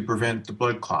is to prevent the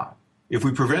blood clot. If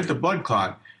we prevent the blood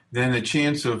clot, then the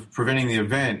chance of preventing the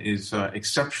event is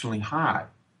exceptionally high.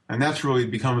 And that's really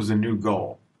becomes the new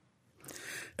goal.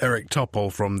 Eric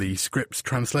Topol from the Scripps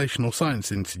Translational Science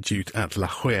Institute at La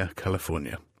Jolla,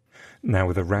 California. Now,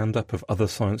 with a roundup of other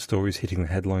science stories hitting the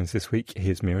headlines this week,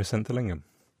 here's Mira Senthilingam.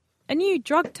 A new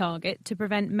drug target to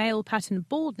prevent male pattern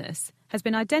baldness has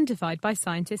been identified by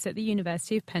scientists at the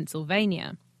University of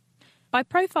Pennsylvania. By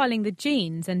profiling the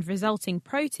genes and resulting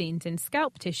proteins in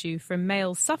scalp tissue from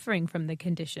males suffering from the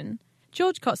condition,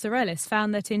 George Kotsarellis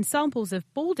found that in samples of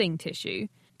balding tissue,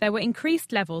 there were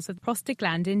increased levels of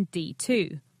prostaglandin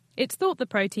D2. It's thought the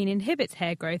protein inhibits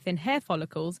hair growth in hair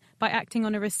follicles by acting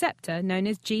on a receptor known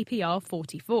as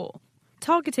GPR44.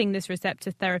 Targeting this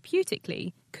receptor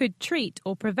therapeutically could treat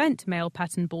or prevent male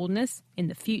pattern baldness in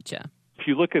the future. If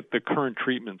you look at the current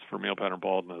treatments for male pattern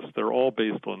baldness, they're all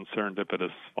based on serendipitous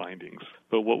findings.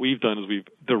 But what we've done is we've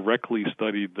directly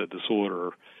studied the disorder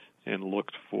and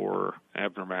looked for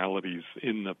abnormalities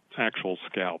in the actual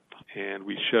scalp. And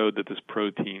we showed that this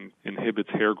protein inhibits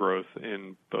hair growth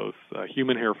in both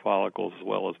human hair follicles as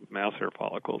well as mouse hair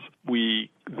follicles. We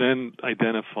then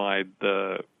identified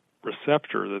the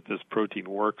receptor that this protein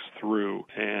works through,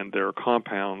 and there are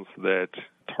compounds that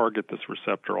target this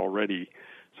receptor already.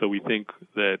 So we think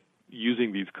that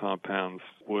using these compounds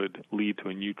would lead to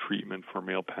a new treatment for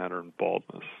male pattern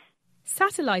baldness.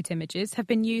 Satellite images have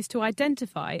been used to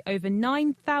identify over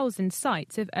 9,000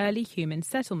 sites of early human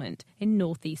settlement in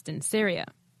northeastern Syria.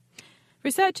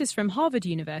 Researchers from Harvard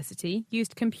University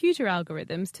used computer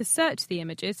algorithms to search the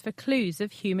images for clues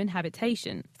of human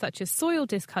habitation, such as soil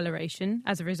discoloration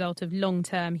as a result of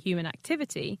long-term human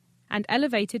activity, and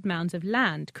elevated mounds of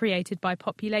land created by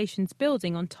populations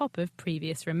building on top of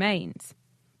previous remains.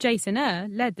 Jason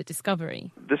led the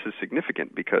discovery. This is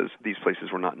significant because these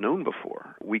places were not known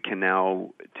before. We can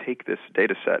now take this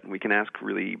data set and we can ask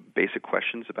really basic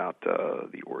questions about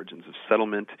the origins of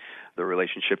settlement, the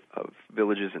relationship of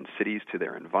villages and cities to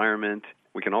their environment.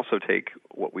 We can also take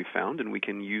what we found and we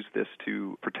can use this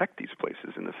to protect these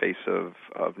places in the face of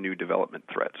new development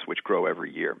threats, which grow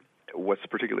every year. What's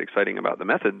particularly exciting about the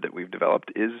method that we've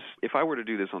developed is if I were to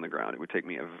do this on the ground, it would take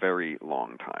me a very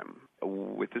long time.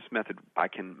 With this method, I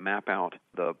can map out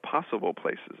the possible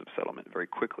places of settlement very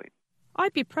quickly.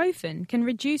 Ibuprofen can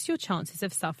reduce your chances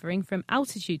of suffering from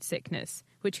altitude sickness,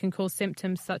 which can cause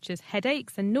symptoms such as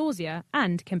headaches and nausea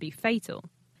and can be fatal.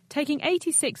 Taking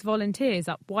 86 volunteers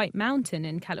up White Mountain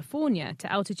in California to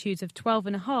altitudes of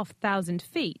 12,500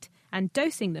 feet and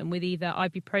dosing them with either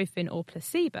ibuprofen or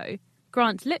placebo,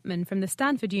 Grant Lippman from the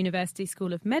Stanford University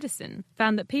School of Medicine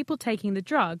found that people taking the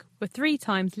drug were 3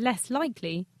 times less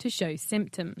likely to show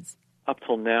symptoms. Up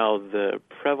till now, the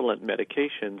prevalent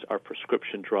medications are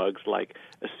prescription drugs like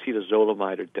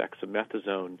acetazolamide or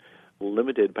dexamethasone,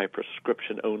 limited by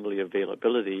prescription-only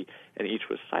availability, and each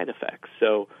with side effects.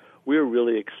 So we're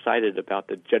really excited about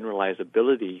the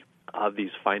generalizability of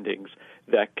these findings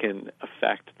that can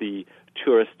affect the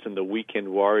tourists and the weekend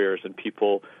warriors and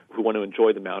people who want to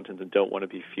enjoy the mountains and don't want to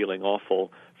be feeling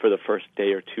awful for the first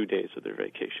day or 2 days of their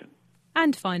vacation.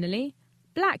 And finally,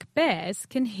 black bears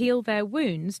can heal their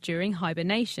wounds during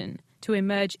hibernation to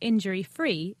emerge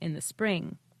injury-free in the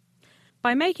spring.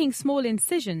 By making small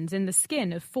incisions in the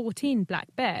skin of 14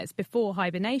 black bears before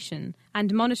hibernation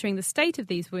and monitoring the state of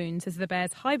these wounds as the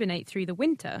bears hibernate through the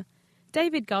winter,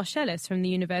 David Garchelis from the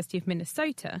University of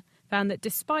Minnesota found that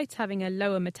despite having a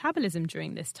lower metabolism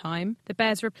during this time, the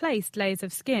bears replaced layers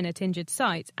of skin at injured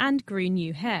sites and grew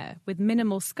new hair with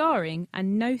minimal scarring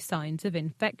and no signs of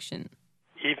infection.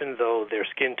 Even though their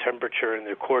skin temperature and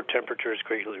their core temperature is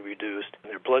greatly reduced,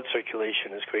 and their blood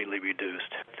circulation is greatly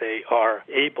reduced, they are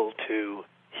able to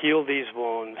heal these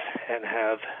wounds and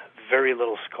have very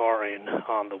little scarring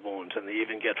on the wounds, and they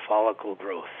even get follicle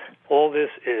growth. All this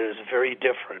is very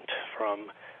different from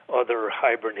other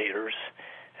hibernators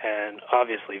and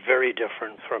obviously very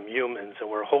different from humans,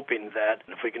 and we're hoping that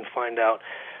if we can find out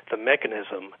the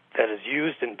mechanism that is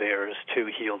used in bears to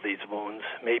heal these wounds,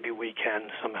 maybe we can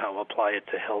somehow apply it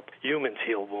to help humans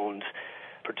heal wounds,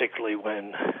 particularly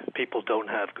when people don't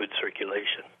have good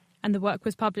circulation. And the work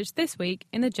was published this week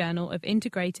in the Journal of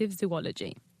Integrative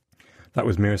Zoology. That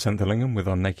was Mira Senthilingam with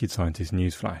our Naked Scientist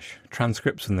Newsflash.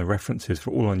 Transcripts and the references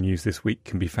for all our news this week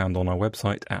can be found on our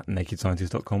website at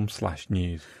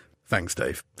nakedscientist.com/news. Thanks,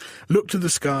 Dave. Look to the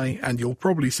sky and you'll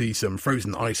probably see some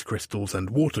frozen ice crystals and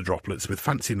water droplets with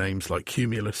fancy names like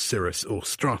cumulus, cirrus or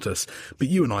stratus, but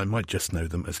you and I might just know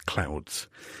them as clouds.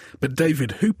 But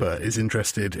David Hooper is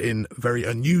interested in very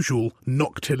unusual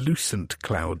noctilucent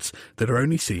clouds that are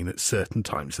only seen at certain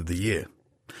times of the year.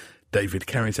 David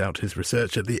carries out his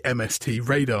research at the MST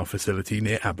radar facility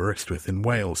near Aberystwyth in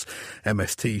Wales.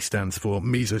 MST stands for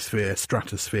mesosphere,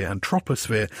 stratosphere and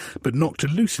troposphere, but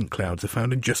noctilucent clouds are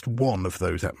found in just one of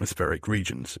those atmospheric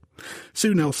regions.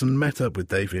 Sue Nelson met up with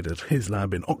David at his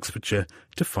lab in Oxfordshire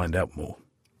to find out more.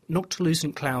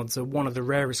 Noctilucent clouds are one of the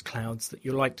rarest clouds that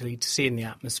you're likely to see in the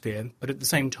atmosphere, but at the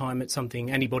same time it's something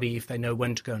anybody, if they know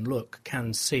when to go and look,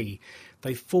 can see.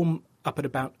 They form up at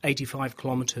about 85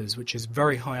 kilometres, which is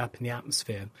very high up in the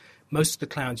atmosphere. Most of the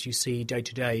clouds you see day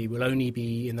to day will only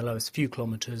be in the lowest few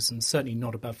kilometres and certainly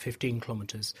not above 15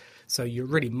 kilometres, so you're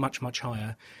really much, much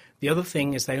higher. The other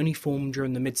thing is they only form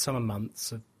during the midsummer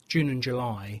months of June and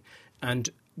July,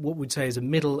 and what we'd say is a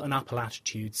middle and upper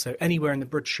latitude, so anywhere in the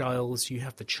British Isles you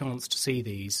have the chance to see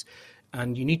these.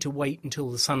 And you need to wait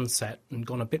until the sun's set and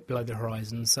gone a bit below the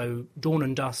horizon. So dawn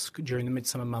and dusk during the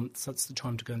midsummer months, that's the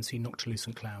time to go and see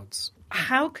noctilucent clouds.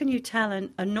 How can you tell a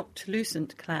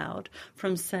noctilucent cloud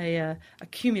from, say, a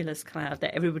cumulus cloud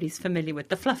that everybody's familiar with,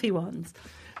 the fluffy ones?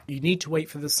 You need to wait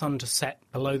for the sun to set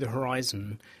below the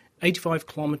horizon. 85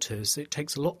 kilometres, it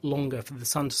takes a lot longer for the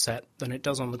sun to set than it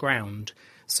does on the ground.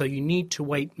 So you need to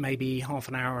wait maybe half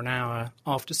an hour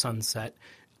after sunset.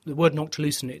 The word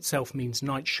noctilucent itself means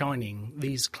night shining.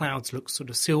 These clouds look sort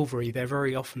of silvery. They're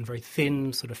very often very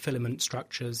thin sort of filament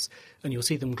structures, and you'll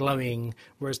see them glowing,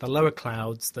 whereas the lower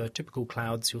clouds, the typical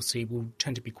clouds you'll see, will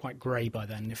tend to be quite grey by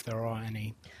then, if there are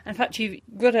any. In fact, you've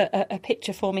got a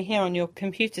picture for me here on your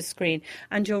computer screen,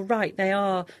 and you're right, they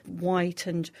are white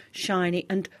and shiny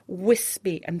and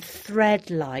wispy and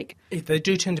thread-like. They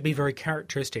do tend to be very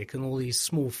characteristic, and all these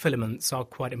small filaments are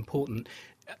quite important.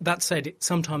 That said, it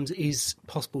sometimes is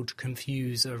possible to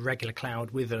confuse a regular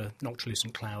cloud with a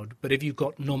noctilucent cloud, but if you've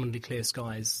got nominally clear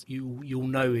skies, you'll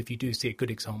know if you do see a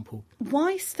good example.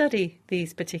 Why study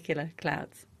these particular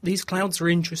clouds? These clouds are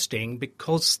interesting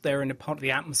because they're in a part of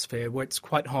the atmosphere where it's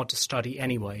quite hard to study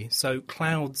anyway. So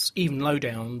clouds, even low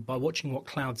down, by watching what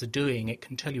clouds are doing, it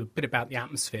can tell you a bit about the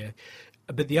atmosphere.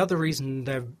 But the other reason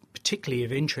they're particularly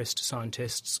of interest to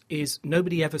scientists is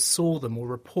nobody ever saw them or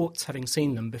reports having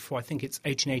seen them before, I think it's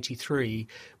 1883,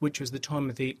 which was the time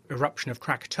of the eruption of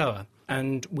Krakatoa.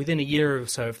 And within a year or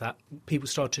so of that, people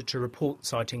started to report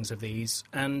sightings of these,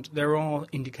 and there are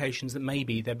indications that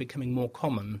maybe they're becoming more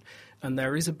common, and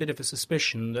there is a bit of a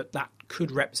suspicion that that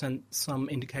could represent some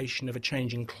indication of a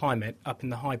changing climate up in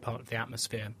the high part of the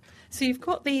atmosphere. So you've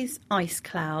got these ice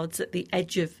clouds at the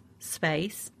edge of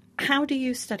space. How do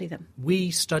you study them?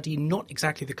 We study not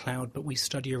exactly the cloud, but we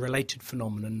study a related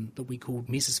phenomenon that we call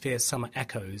mesosphere summer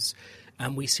echoes.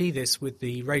 And we see this with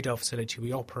the radar facility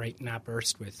we operate in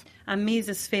Aberystwyth. And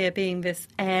mesosphere being this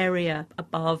area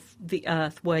above the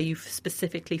Earth where you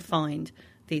specifically find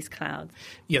these clouds.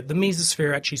 Yeah, the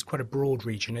mesosphere actually is quite a broad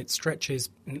region. It stretches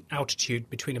in altitude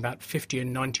between about 50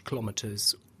 and 90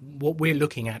 kilometres. What we're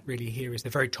looking at really here is the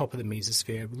very top of the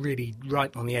mesosphere, really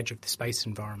right on the edge of the space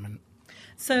environment.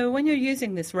 So when you're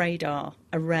using this radar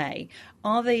array,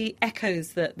 are the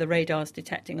echoes that the radar is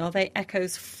detecting, are they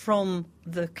echoes from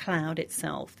the cloud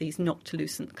itself, these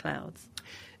noctilucent clouds?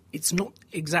 It's not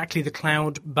exactly the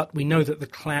cloud, but we know that the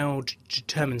cloud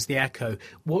determines the echo.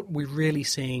 What we're really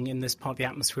seeing in this part of the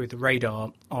atmosphere with the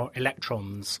radar are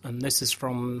electrons, and this is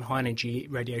from high-energy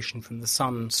radiation from the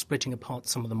sun splitting apart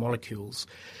some of the molecules.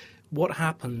 What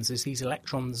happens is these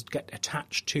electrons get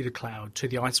attached to the cloud, to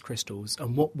the ice crystals,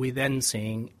 and what we're then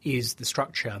seeing is the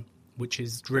structure, which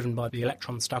is driven by the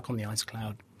electrons stuck on the ice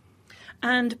cloud.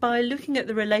 And by looking at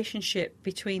the relationship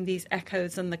between these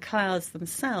echoes and the clouds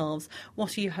themselves,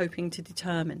 what are you hoping to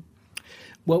determine?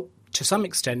 Well, to some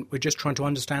extent, we're just trying to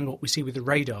understand what we see with the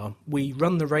radar. We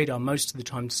run the radar most of the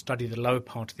time to study the lower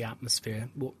part of the atmosphere,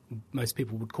 what most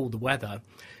people would call the weather.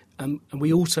 And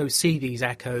we also see these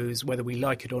echoes whether we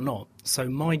like it or not. So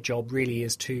my job really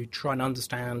is to try and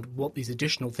understand what these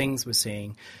additional things we're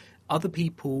seeing. Other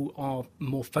people are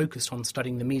more focused on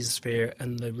studying the mesosphere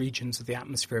and the regions of the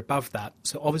atmosphere above that.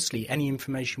 So obviously any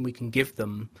information we can give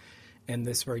them in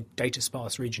this very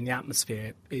data-sparse region of the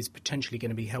atmosphere is potentially going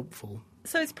to be helpful.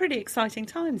 So it's pretty exciting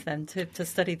times then to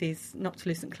study these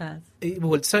noctilucent clouds.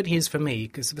 Well, it certainly is for me,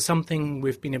 because for something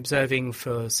we've been observing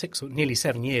for 6 or nearly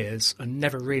 7 years and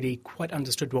never really quite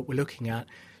understood what we're looking at,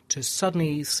 to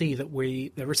suddenly see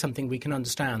that there is something we can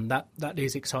understand, that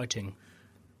is exciting.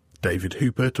 David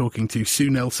Hooper talking to Sue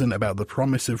Nelson about the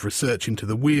promise of research into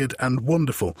the weird and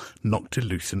wonderful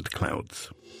noctilucent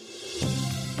clouds.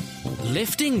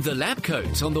 Lifting the lab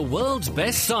coat on the world's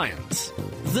best science.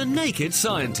 The Naked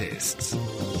Scientists.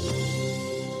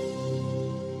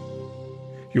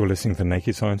 You're listening to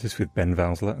Naked Scientists with Ben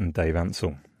Valsler and Dave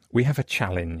Ansell. We have a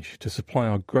challenge to supply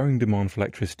our growing demand for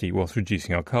electricity whilst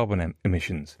reducing our carbon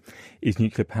emissions. Is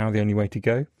nuclear power the only way to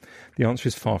go? The answer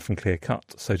is far from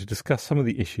clear-cut. So to discuss some of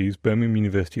the issues, Birmingham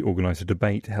University organised a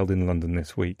debate held in London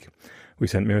this week. We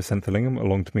sent Mira Senthilingam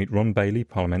along to meet Ron Bailey,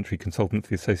 Parliamentary Consultant for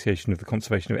the Association of the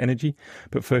Conservation of Energy,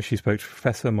 but first she spoke to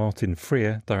Professor Martin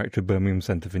Freer, Director of Birmingham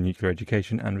Centre for Nuclear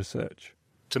Education and Research.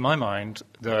 To my mind,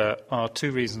 there are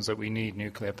two reasons that we need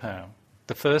nuclear power.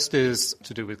 The first is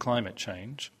to do with climate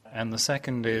change, and the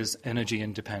second is energy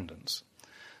independence.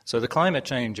 So the climate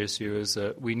change issue is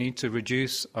that we need to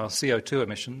reduce our CO2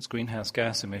 emissions, greenhouse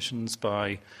gas emissions,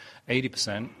 by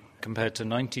 80% compared to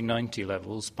 1990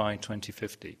 levels by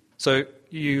 2050. So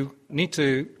you need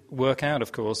to work out,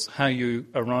 of course, how you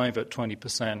arrive at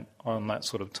 20% on that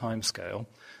sort of timescale.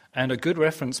 And a good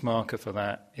reference marker for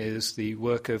that is the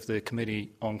work of the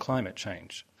Committee on Climate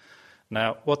Change.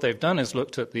 Now, what they've done is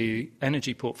looked at the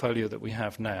energy portfolio that we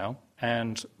have now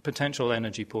and potential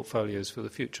energy portfolios for the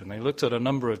future. And they looked at a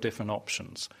number of different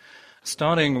options,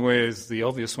 starting with the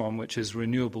obvious one, which is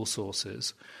renewable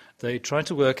sources. They tried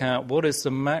to work out what is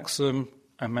the maximum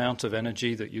amount of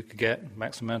energy that you could get,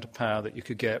 maximum amount of power that you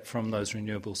could get from those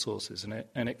renewable sources.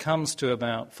 And it comes to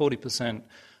about 40%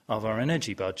 of our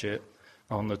energy budget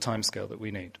on the timescale that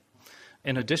we need.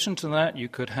 In addition to that, you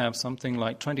could have something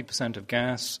like 20% of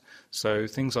gas. So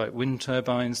things like wind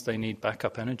turbines, they need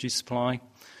backup energy supply,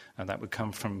 and that would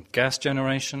come from gas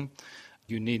generation.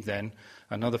 You need then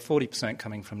another 40%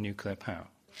 coming from nuclear power.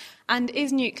 And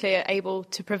is nuclear able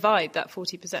to provide that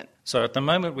 40%? So at the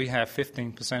moment we have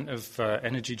 15% of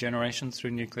energy generation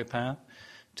through nuclear power.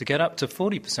 To get up to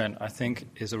 40%, I think,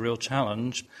 is a real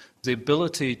challenge. The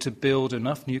ability to build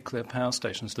enough nuclear power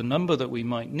stations, the number that we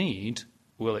might need,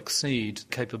 will exceed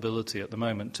capability at the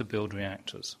moment to build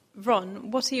reactors.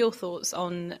 Ron, what are your thoughts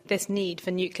on this need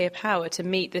for nuclear power to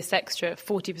meet this extra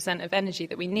 40% of energy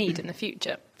that we need in the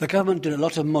future? The government did a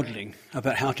lot of modelling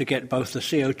about how to get both the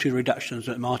CO2 reductions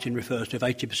that Martin refers to of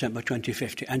 80% by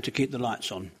 2050 and to keep the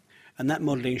lights on. And that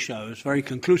modelling shows very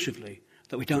conclusively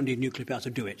that we don't need nuclear power to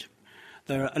do it.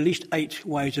 There are at least 8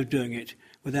 ways of doing it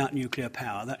without nuclear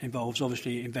power. That involves,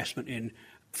 obviously, investment in,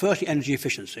 firstly, energy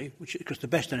efficiency, because the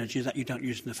best energy is that you don't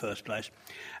use in the first place,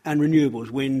 and renewables,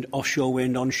 wind, offshore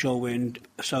wind, onshore wind,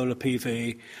 solar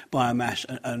PV, biomass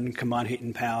and combined heat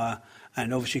and power,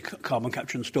 and obviously carbon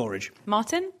capture and storage.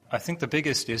 Martin? I think the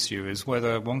biggest issue is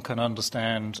whether one can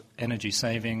understand energy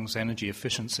savings, energy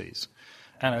efficiencies.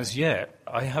 And as yet,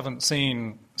 I haven't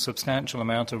seen a substantial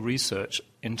amount of research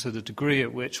into the degree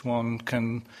at which one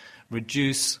can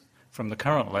reduce from the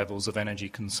current levels of energy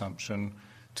consumption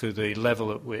to the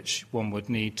level at which one would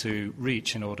need to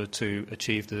reach in order to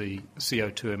achieve the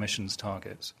CO2 emissions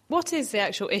targets. What is the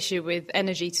actual issue with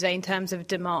energy today in terms of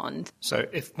demand? So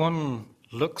if one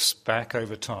looks back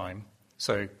over time,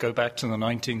 so go back to the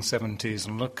 1970s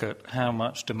and look at how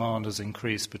much demand has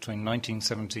increased between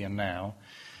 1970 and now,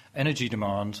 energy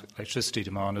demand, electricity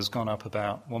demand, has gone up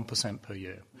about 1% per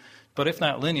year. But if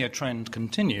that linear trend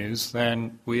continues,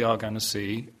 then we are going to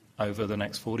see, over the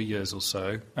next 40 years or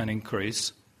so, an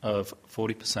increase of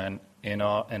 40% in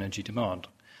our energy demand.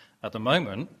 At the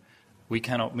moment, we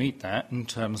cannot meet that in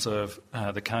terms of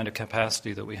the kind of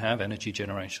capacity that we have, energy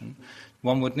generation.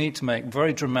 One would need to make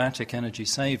very dramatic energy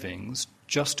savings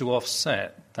just to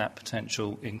offset that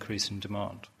potential increase in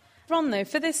demand. Ron, though,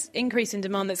 for this increase in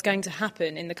demand that's going to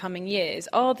happen in the coming years,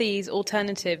 are these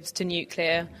alternatives to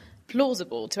nuclear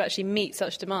plausible to actually meet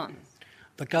such demand?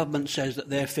 The government says that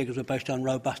their figures are based on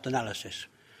robust analysis.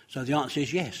 So the answer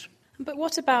is yes. But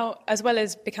what about, as well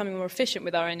as becoming more efficient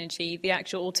with our energy, the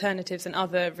actual alternatives and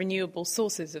other renewable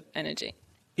sources of energy?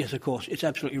 Yes, of course, it's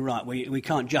absolutely right. We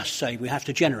can't just say we have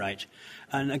to generate.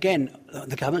 And again,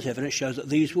 the government's evidence shows that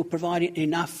these will provide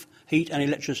enough heat and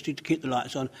electricity to keep the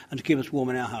lights on and to keep us warm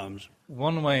in our homes.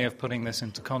 One way of putting this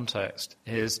into context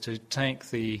is to take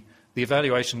the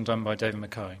evaluation done by David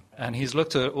McKay. And he's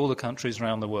looked at all the countries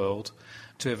around the world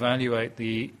to evaluate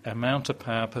the amount of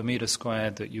power per metre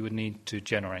squared that you would need to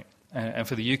generate. And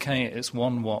for the UK, it's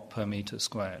 1 watt per metre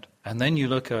squared. And then you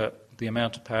look at the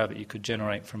amount of power that you could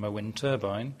generate from a wind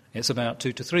turbine, it's about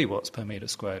 2 to 3 watts per metre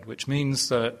squared, which means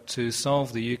that to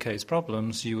solve the UK's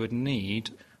problems, you would need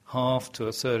half to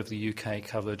a third of the UK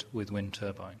covered with wind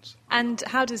turbines. And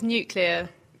how does nuclear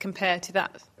compare to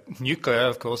that? Nuclear,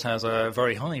 of course, has a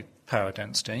very high power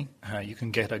density. You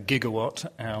can get a gigawatt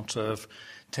out of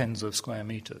tens of square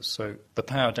metres. So the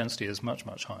power density is much,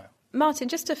 much higher. Martin,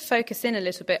 just to focus in a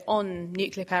little bit on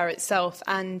nuclear power itself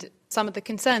and some of the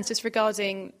concerns just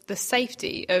regarding the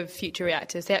safety of future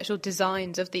reactors, the actual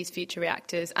designs of these future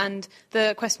reactors, and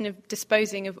the question of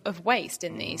disposing of waste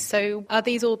in these. So are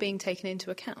these all being taken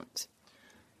into account?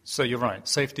 So you're right,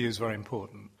 safety is very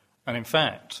important. And in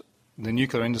fact, the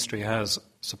nuclear industry has,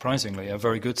 surprisingly, a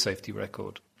very good safety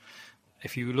record.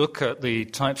 If you look at the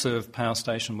types of power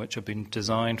station which have been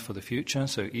designed for the future,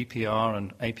 so EPR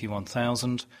and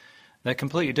AP1000, they're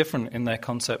completely different in their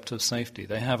concept of safety.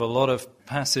 They have a lot of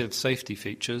passive safety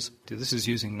features. This is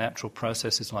using natural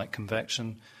processes like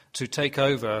convection to take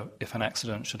over if an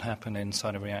accident should happen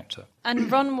inside a reactor.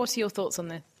 And Ron, what are your thoughts on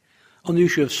this? On the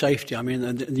issue of safety, I mean,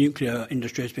 the nuclear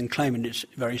industry has been claiming it's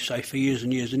very safe for years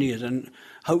and years and years, and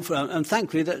hopefully, and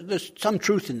thankfully, there's some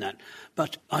truth in that.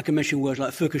 But I can mention words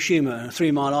like Fukushima,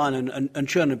 3 Mile Island, and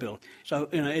Chernobyl. So,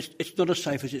 it's not as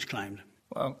safe as it's claimed.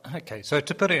 Well, okay, so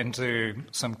to put it into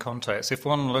some context, if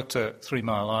one looked at 3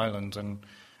 Mile Island and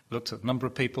looked at the number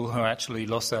of people who actually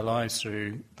lost their lives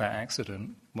through that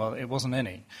accident, well, it wasn't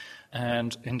any.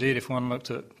 And indeed, if one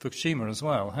looked at Fukushima as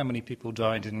well, how many people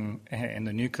died in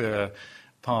the nuclear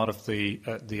part of the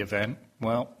event?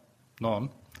 Well,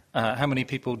 none. How many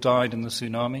people died in the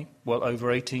tsunami? Well,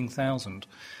 over 18,000.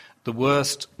 The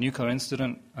worst nuclear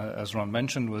incident, as Ron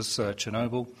mentioned, was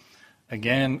Chernobyl.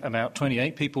 Again, about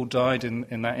 28 people died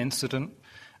in that incident.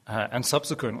 And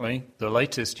subsequently, the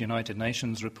latest United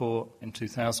Nations report in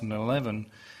 2011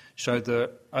 showed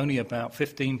that only about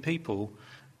 15 people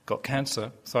got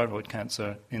cancer, thyroid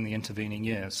cancer, in the intervening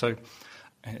years. So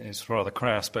it's rather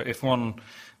crass, but if one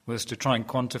was to try and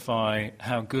quantify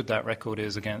how good that record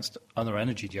is against other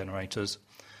energy generators,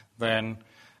 then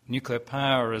nuclear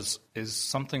power is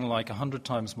something like 100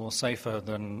 times more safer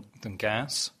than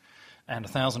gas and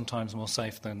 1,000 times more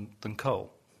safe than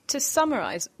coal. To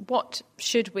summarise, what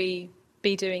should we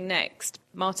be doing next?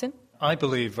 Martin? I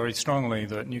believe very strongly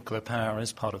that nuclear power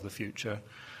is part of the future.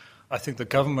 I think the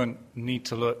government need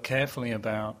to look carefully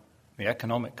about the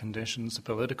economic conditions, the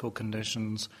political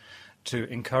conditions, to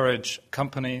encourage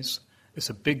companies. It's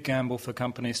a big gamble for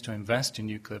companies to invest in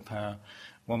nuclear power.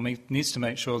 One needs to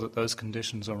make sure that those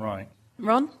conditions are right.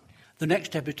 Ron? The next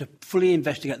step is to fully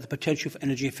investigate the potential for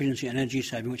energy efficiency and energy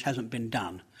saving, which hasn't been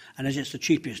done. And as it's the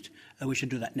cheapest, we should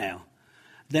do that now.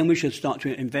 Then we should start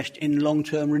to invest in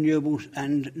long-term renewables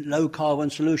and low-carbon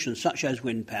solutions, such as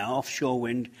wind power, offshore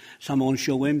wind, some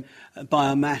onshore wind,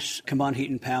 biomass, combined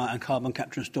heat and power, and carbon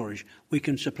capture and storage. We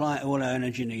can supply all our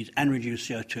energy needs and reduce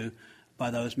CO2 by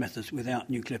those methods without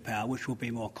nuclear power, which will be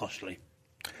more costly.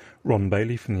 Ron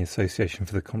Bailey from the Association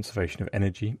for the Conservation of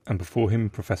Energy, and before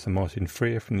him, Professor Martin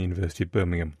Freer from the University of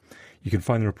Birmingham. You can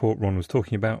find the report Ron was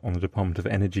talking about on the Department of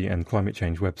Energy and Climate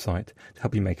Change website to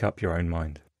help you make up your own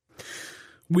mind.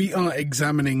 We are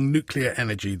examining nuclear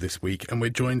energy this week, and we're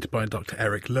joined by Dr.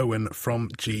 Eric Lowen from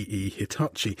GE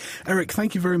Hitachi. Eric,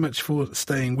 thank you very much for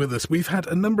staying with us. We've had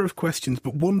a number of questions,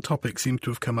 but one topic seems to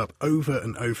have come up over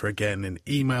and over again in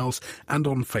emails and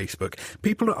on Facebook.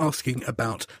 People are asking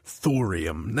about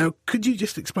thorium. Now, could you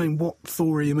just explain what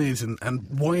thorium is and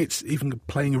why it's even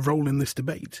playing a role in this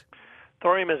debate?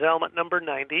 Thorium is element number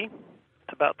 90.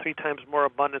 It's about 3 times more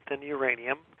abundant than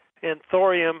uranium. And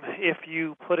thorium, if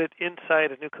you put it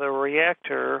inside a nuclear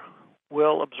reactor,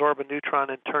 will absorb a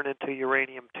neutron and turn into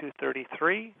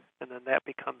uranium-233, and then that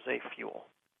becomes a fuel.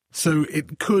 So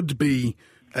it could be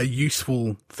a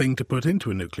useful thing to put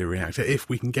into a nuclear reactor if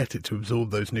we can get it to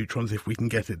absorb those neutrons, if we can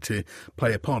get it to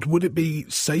play a part. Would it be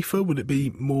safer? Would it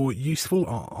be more useful?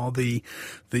 Are the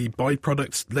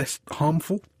byproducts less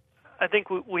harmful? I think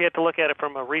we have to look at it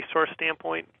from a resource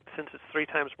standpoint. Since it's 3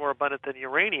 times more abundant than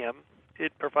uranium,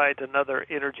 it provides another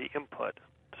energy input.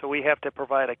 So we have to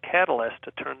provide a catalyst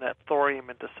to turn that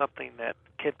thorium into something that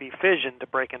can be fissioned to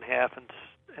break in half, and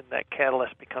that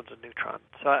catalyst becomes a neutron.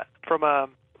 So from a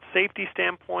safety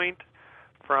standpoint,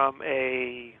 from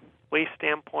a waste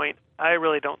standpoint, I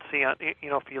really don't see,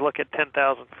 if you look at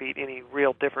 10,000 feet, any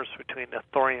real difference between a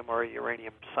thorium or a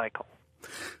uranium cycle.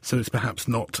 So it's perhaps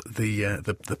not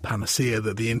the panacea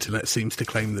that the internet seems to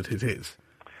claim that it is.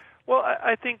 Well,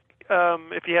 I think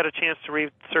if you had a chance to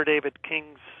read Sir David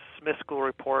King's Smith School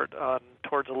report on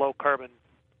Towards a Low-Carbon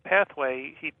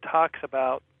Pathway, he talks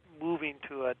about moving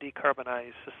to a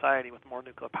decarbonized society with more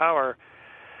nuclear power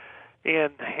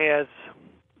and has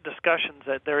discussions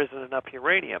that there isn't enough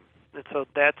uranium. And so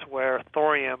that's where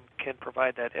thorium can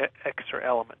provide that extra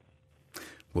element.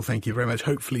 Well, thank you very much.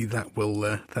 Hopefully that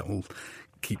will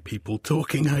keep people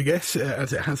talking, I guess,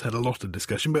 as it has had a lot of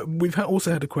discussion. But we've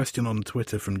also had a question on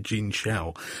Twitter from Jean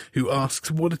Shao, who asks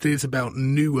what it is about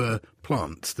newer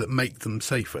plants that make them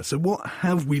safer. So what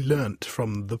have we learnt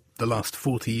from the last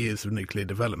 40 years of nuclear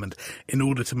development in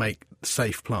order to make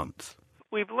safe plants?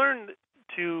 We've learned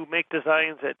to make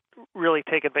designs that really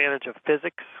take advantage of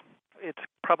physics. It's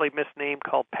probably misnamed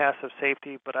called passive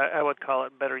safety, but I would call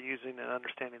it better using and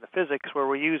understanding the physics, where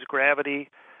we use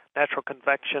gravity, natural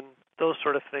convection, those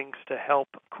sort of things to help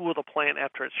cool the plant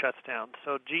after it shuts down.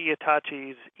 So GE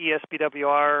Hitachi's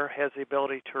ESBWR has the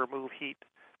ability to remove heat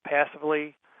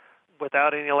passively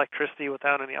without any electricity,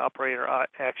 without any operator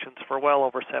actions for well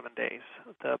over 7 days.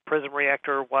 The PRISM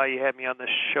reactor, while you had me on this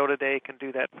show today, can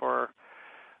do that for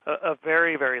a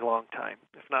very, very long time,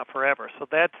 if not forever. So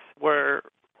that's where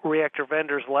reactor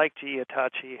vendors like GE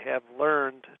Hitachi have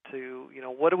learned to,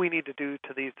 what do we need to do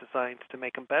to these designs to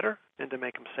make them better and to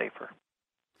make them safer?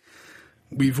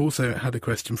 We've also had a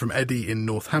question from Eddie in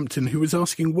Northampton, who was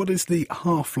asking, what is the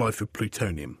half-life of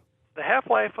plutonium? The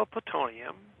half-life of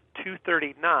plutonium,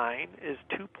 239, is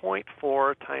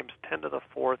 2.4 times 10 to the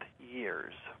 4th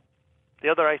years. The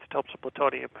other isotopes of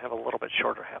plutonium have a little bit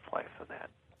shorter half-life than that.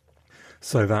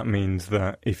 So that means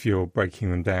that if you're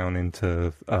breaking them down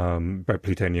into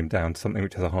plutonium down to something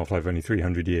which has a half-life of only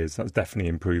 300 years, that's definitely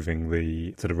improving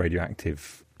the sort of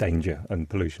radioactive danger and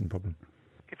pollution problem.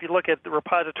 If you look at the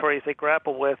repositories, they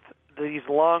grapple with these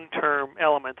long-term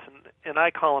elements, and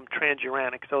I call them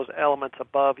transuranics, those elements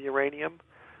above uranium,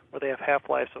 where they have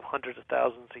half-lives of hundreds of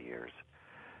thousands of years.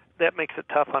 That makes it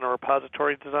tough on a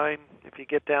repository design. If you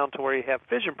get down to where you have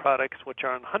fission products, which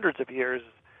are on hundreds of years,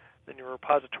 then your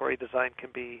repository design can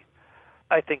be,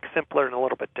 I think, simpler and a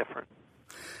little bit different.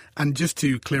 And just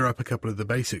to clear up a couple of the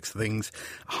basics things,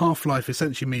 half-life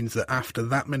essentially means that after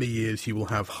that many years you will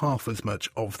have half as much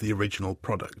of the original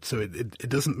product. So it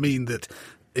doesn't mean that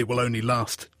it will only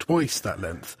last twice that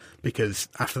length, because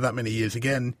after that many years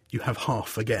again, you have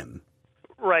half again.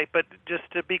 Right, but just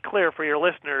to be clear for your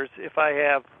listeners, if I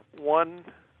have one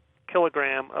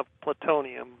kilogram of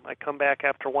plutonium. I come back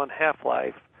after one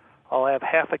half-life, I'll have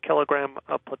half a kilogram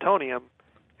of plutonium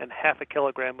and half a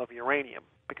kilogram of uranium,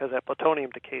 because that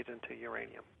plutonium decays into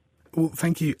uranium. Well,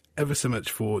 thank you ever so much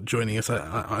for joining us.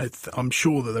 I'm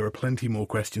sure that there are plenty more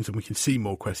questions, and we can see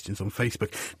more questions on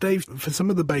Facebook. Dave, for some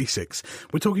of the basics,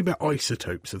 we're talking about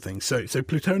isotopes of things. So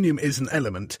plutonium is an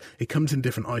element. It comes in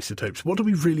different isotopes. What do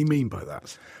we really mean by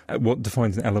that? What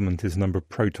defines an element is the number of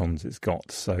protons it's got.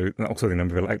 So also the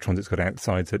number of electrons it's got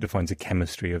outside, so it defines the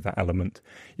chemistry of that element.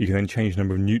 You can then change the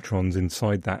number of neutrons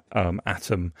inside that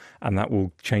atom, and that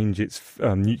will change its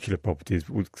nuclear properties,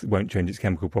 won't change its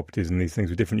chemical properties, and these things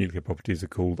with different nuclear properties are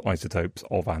called isotopes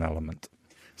of an element.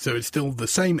 So it's still the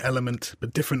same element,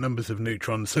 but different numbers of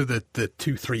neutrons, so that the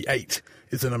 238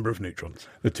 is the number of neutrons.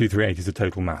 The 238 is the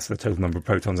total mass, the total number of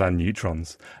protons and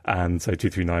neutrons, and so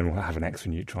 239 will have an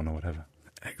extra neutron or whatever.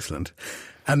 Excellent.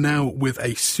 And now, with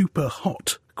a super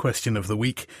hot question of the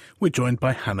week, we're joined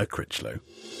by Hannah Critchlow.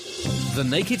 The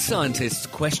Naked Scientist's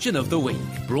Question of the Week,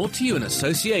 brought to you in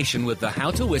association with the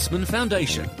Houter Wisman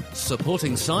Foundation,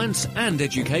 supporting science and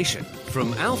education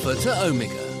from Alpha to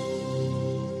Omega.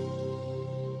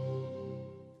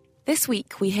 This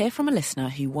week, we hear from a listener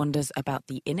who wonders about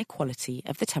the inequality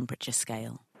of the temperature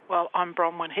scale. Well, I'm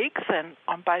Bronwyn Higgs and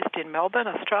I'm based in Melbourne,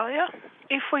 Australia.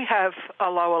 If we have a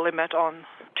lower limit on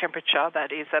temperature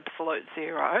that is absolute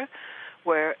zero,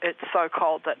 where it's so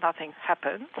cold that nothing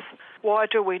happens, why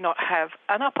do we not have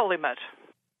an upper limit?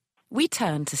 We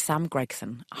turn to Sam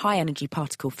Gregson, high-energy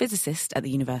particle physicist at the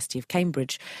University of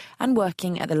Cambridge and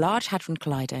working at the Large Hadron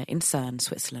Collider in CERN,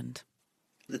 Switzerland.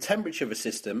 The temperature of a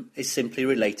system is simply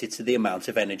related to the amount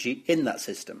of energy in that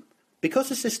system.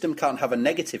 Because a system can't have a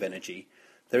negative energy,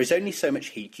 there is only so much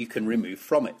heat you can remove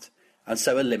from it, and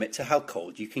so a limit to how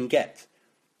cold you can get.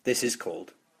 This is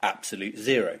called absolute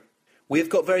zero. We have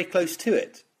got very close to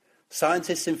it.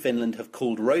 Scientists in Finland have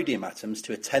cooled rhodium atoms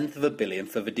to 1/10 of a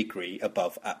billionth of a degree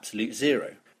above absolute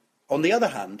zero. On the other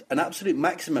hand, an absolute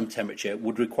maximum temperature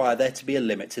would require there to be a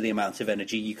limit to the amount of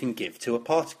energy you can give to a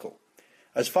particle.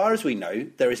 As far as we know,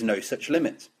 there is no such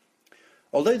limit.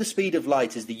 Although the speed of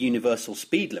light is the universal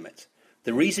speed limit,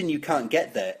 the reason you can't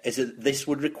get there is that this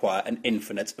would require an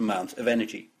infinite amount of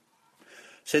energy.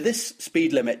 So this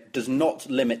speed limit does not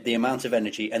limit the amount of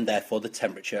energy and therefore the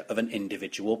temperature of an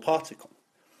individual particle.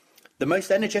 The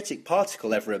most energetic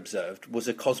particle ever observed was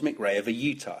a cosmic ray over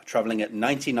Utah, travelling at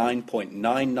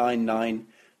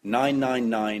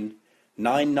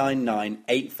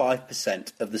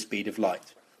 99.999999985% of the speed of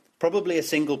light. Probably a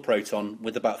single proton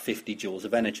with about 50 joules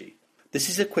of energy. This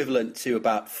is equivalent to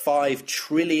about 5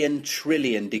 trillion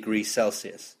degrees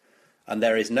Celsius, and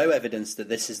there is no evidence that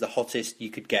this is the hottest you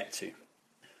could get to.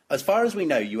 As far as we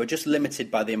know, you are just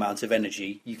limited by the amount of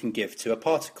energy you can give to a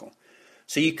particle.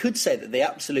 So you could say that the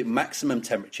absolute maximum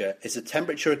temperature is a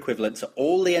temperature equivalent to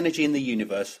all the energy in the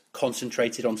universe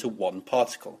concentrated onto one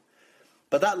particle.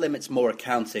 But that limit's more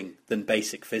accounting than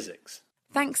basic physics.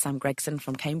 Thanks, Sam Gregson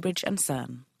from Cambridge and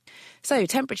CERN. So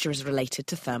temperature is related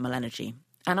to thermal energy.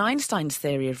 And Einstein's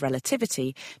theory of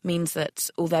relativity means that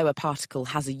although a particle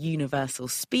has a universal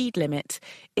speed limit,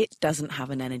 it doesn't have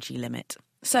an energy limit.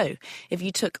 So, if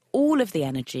you took all of the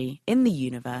energy in the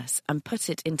universe and put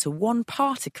it into one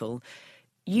particle,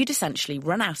 you'd essentially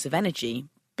run out of energy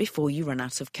before you run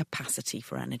out of capacity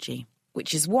for energy,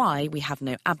 which is why we have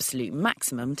no absolute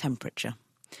maximum temperature.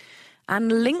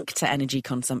 And linked to energy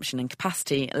consumption and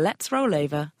capacity, let's roll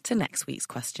over to next week's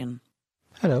question.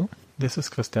 Hello, this is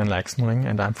Christian Leixenring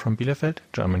and I'm from Bielefeld,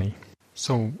 Germany.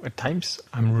 So, at times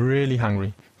I'm really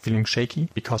hungry, feeling shaky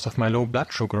because of my low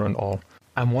blood sugar and all.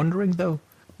 I'm wondering though,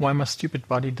 why my stupid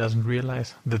body doesn't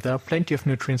realize that there are plenty of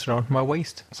nutrients around my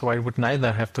waist, so I would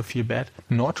neither have to feel bad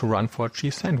nor to run for a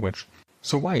cheese sandwich.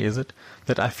 So why is it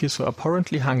that I feel so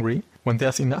abhorrently hungry when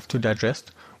there's enough to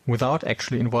digest without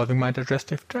actually involving my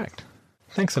digestive tract?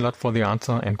 Thanks a lot for the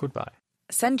answer and goodbye.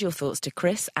 Send your thoughts to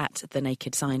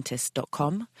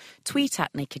chris@thenakedscientist.com, tweet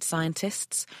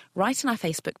 @nakedscientists, write on our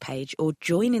Facebook page or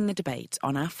join in the debate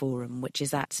on our forum, which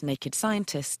is at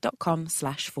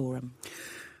nakedscientist.com/forum.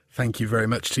 Thank you very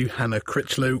much to Hannah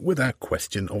Critchlow with our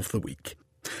question of the week.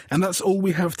 And that's all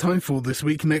we have time for this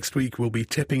week. Next week we'll be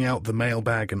tipping out the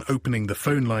mailbag and opening the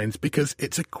phone lines because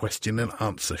it's a question and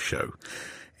answer show.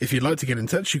 If you'd like to get in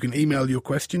touch, you can email your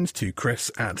questions to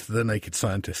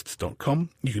chris@thenakedscientists.com.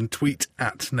 You can tweet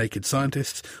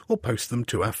 @nakedscientists or post them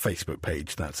to our Facebook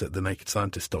page. That's at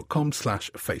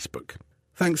thenakedscientists.com/Facebook.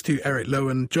 Thanks to Eric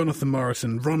Lowen, Jonathan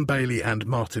Morrison, Ron Bailey and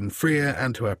Martin Freer,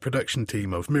 and to our production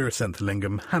team of Mira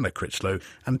Senthalingam, Hannah Critchlow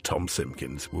and Tom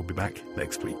Simpkins. We'll be back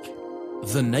next week.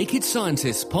 The Naked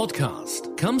Scientists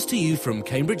podcast comes to you from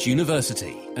Cambridge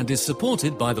University and is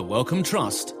supported by the Wellcome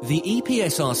Trust, the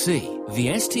EPSRC, the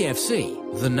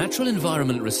STFC, the Natural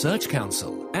Environment Research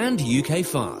Council, and UK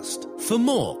FAST. For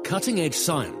more cutting-edge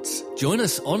science, join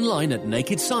us online at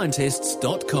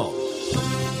nakedscientists.com.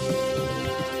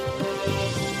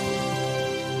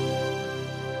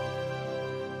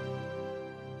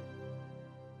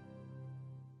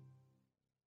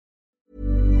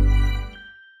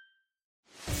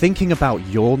 Thinking about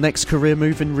your next career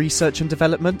move in research and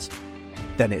development?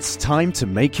 Then it's time to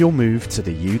make your move to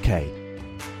the UK.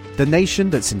 The nation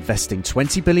that's investing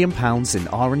 £20 billion in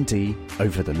R&D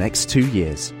over the next 2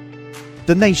 years.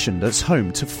 The nation that's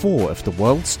home to 4 of the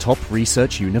world's top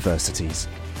research universities.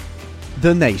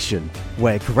 The nation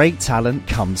where great talent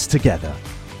comes together.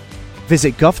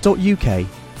 Visit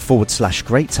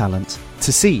gov.uk/great talent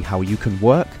to see how you can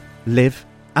work, live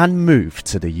and move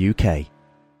to the UK.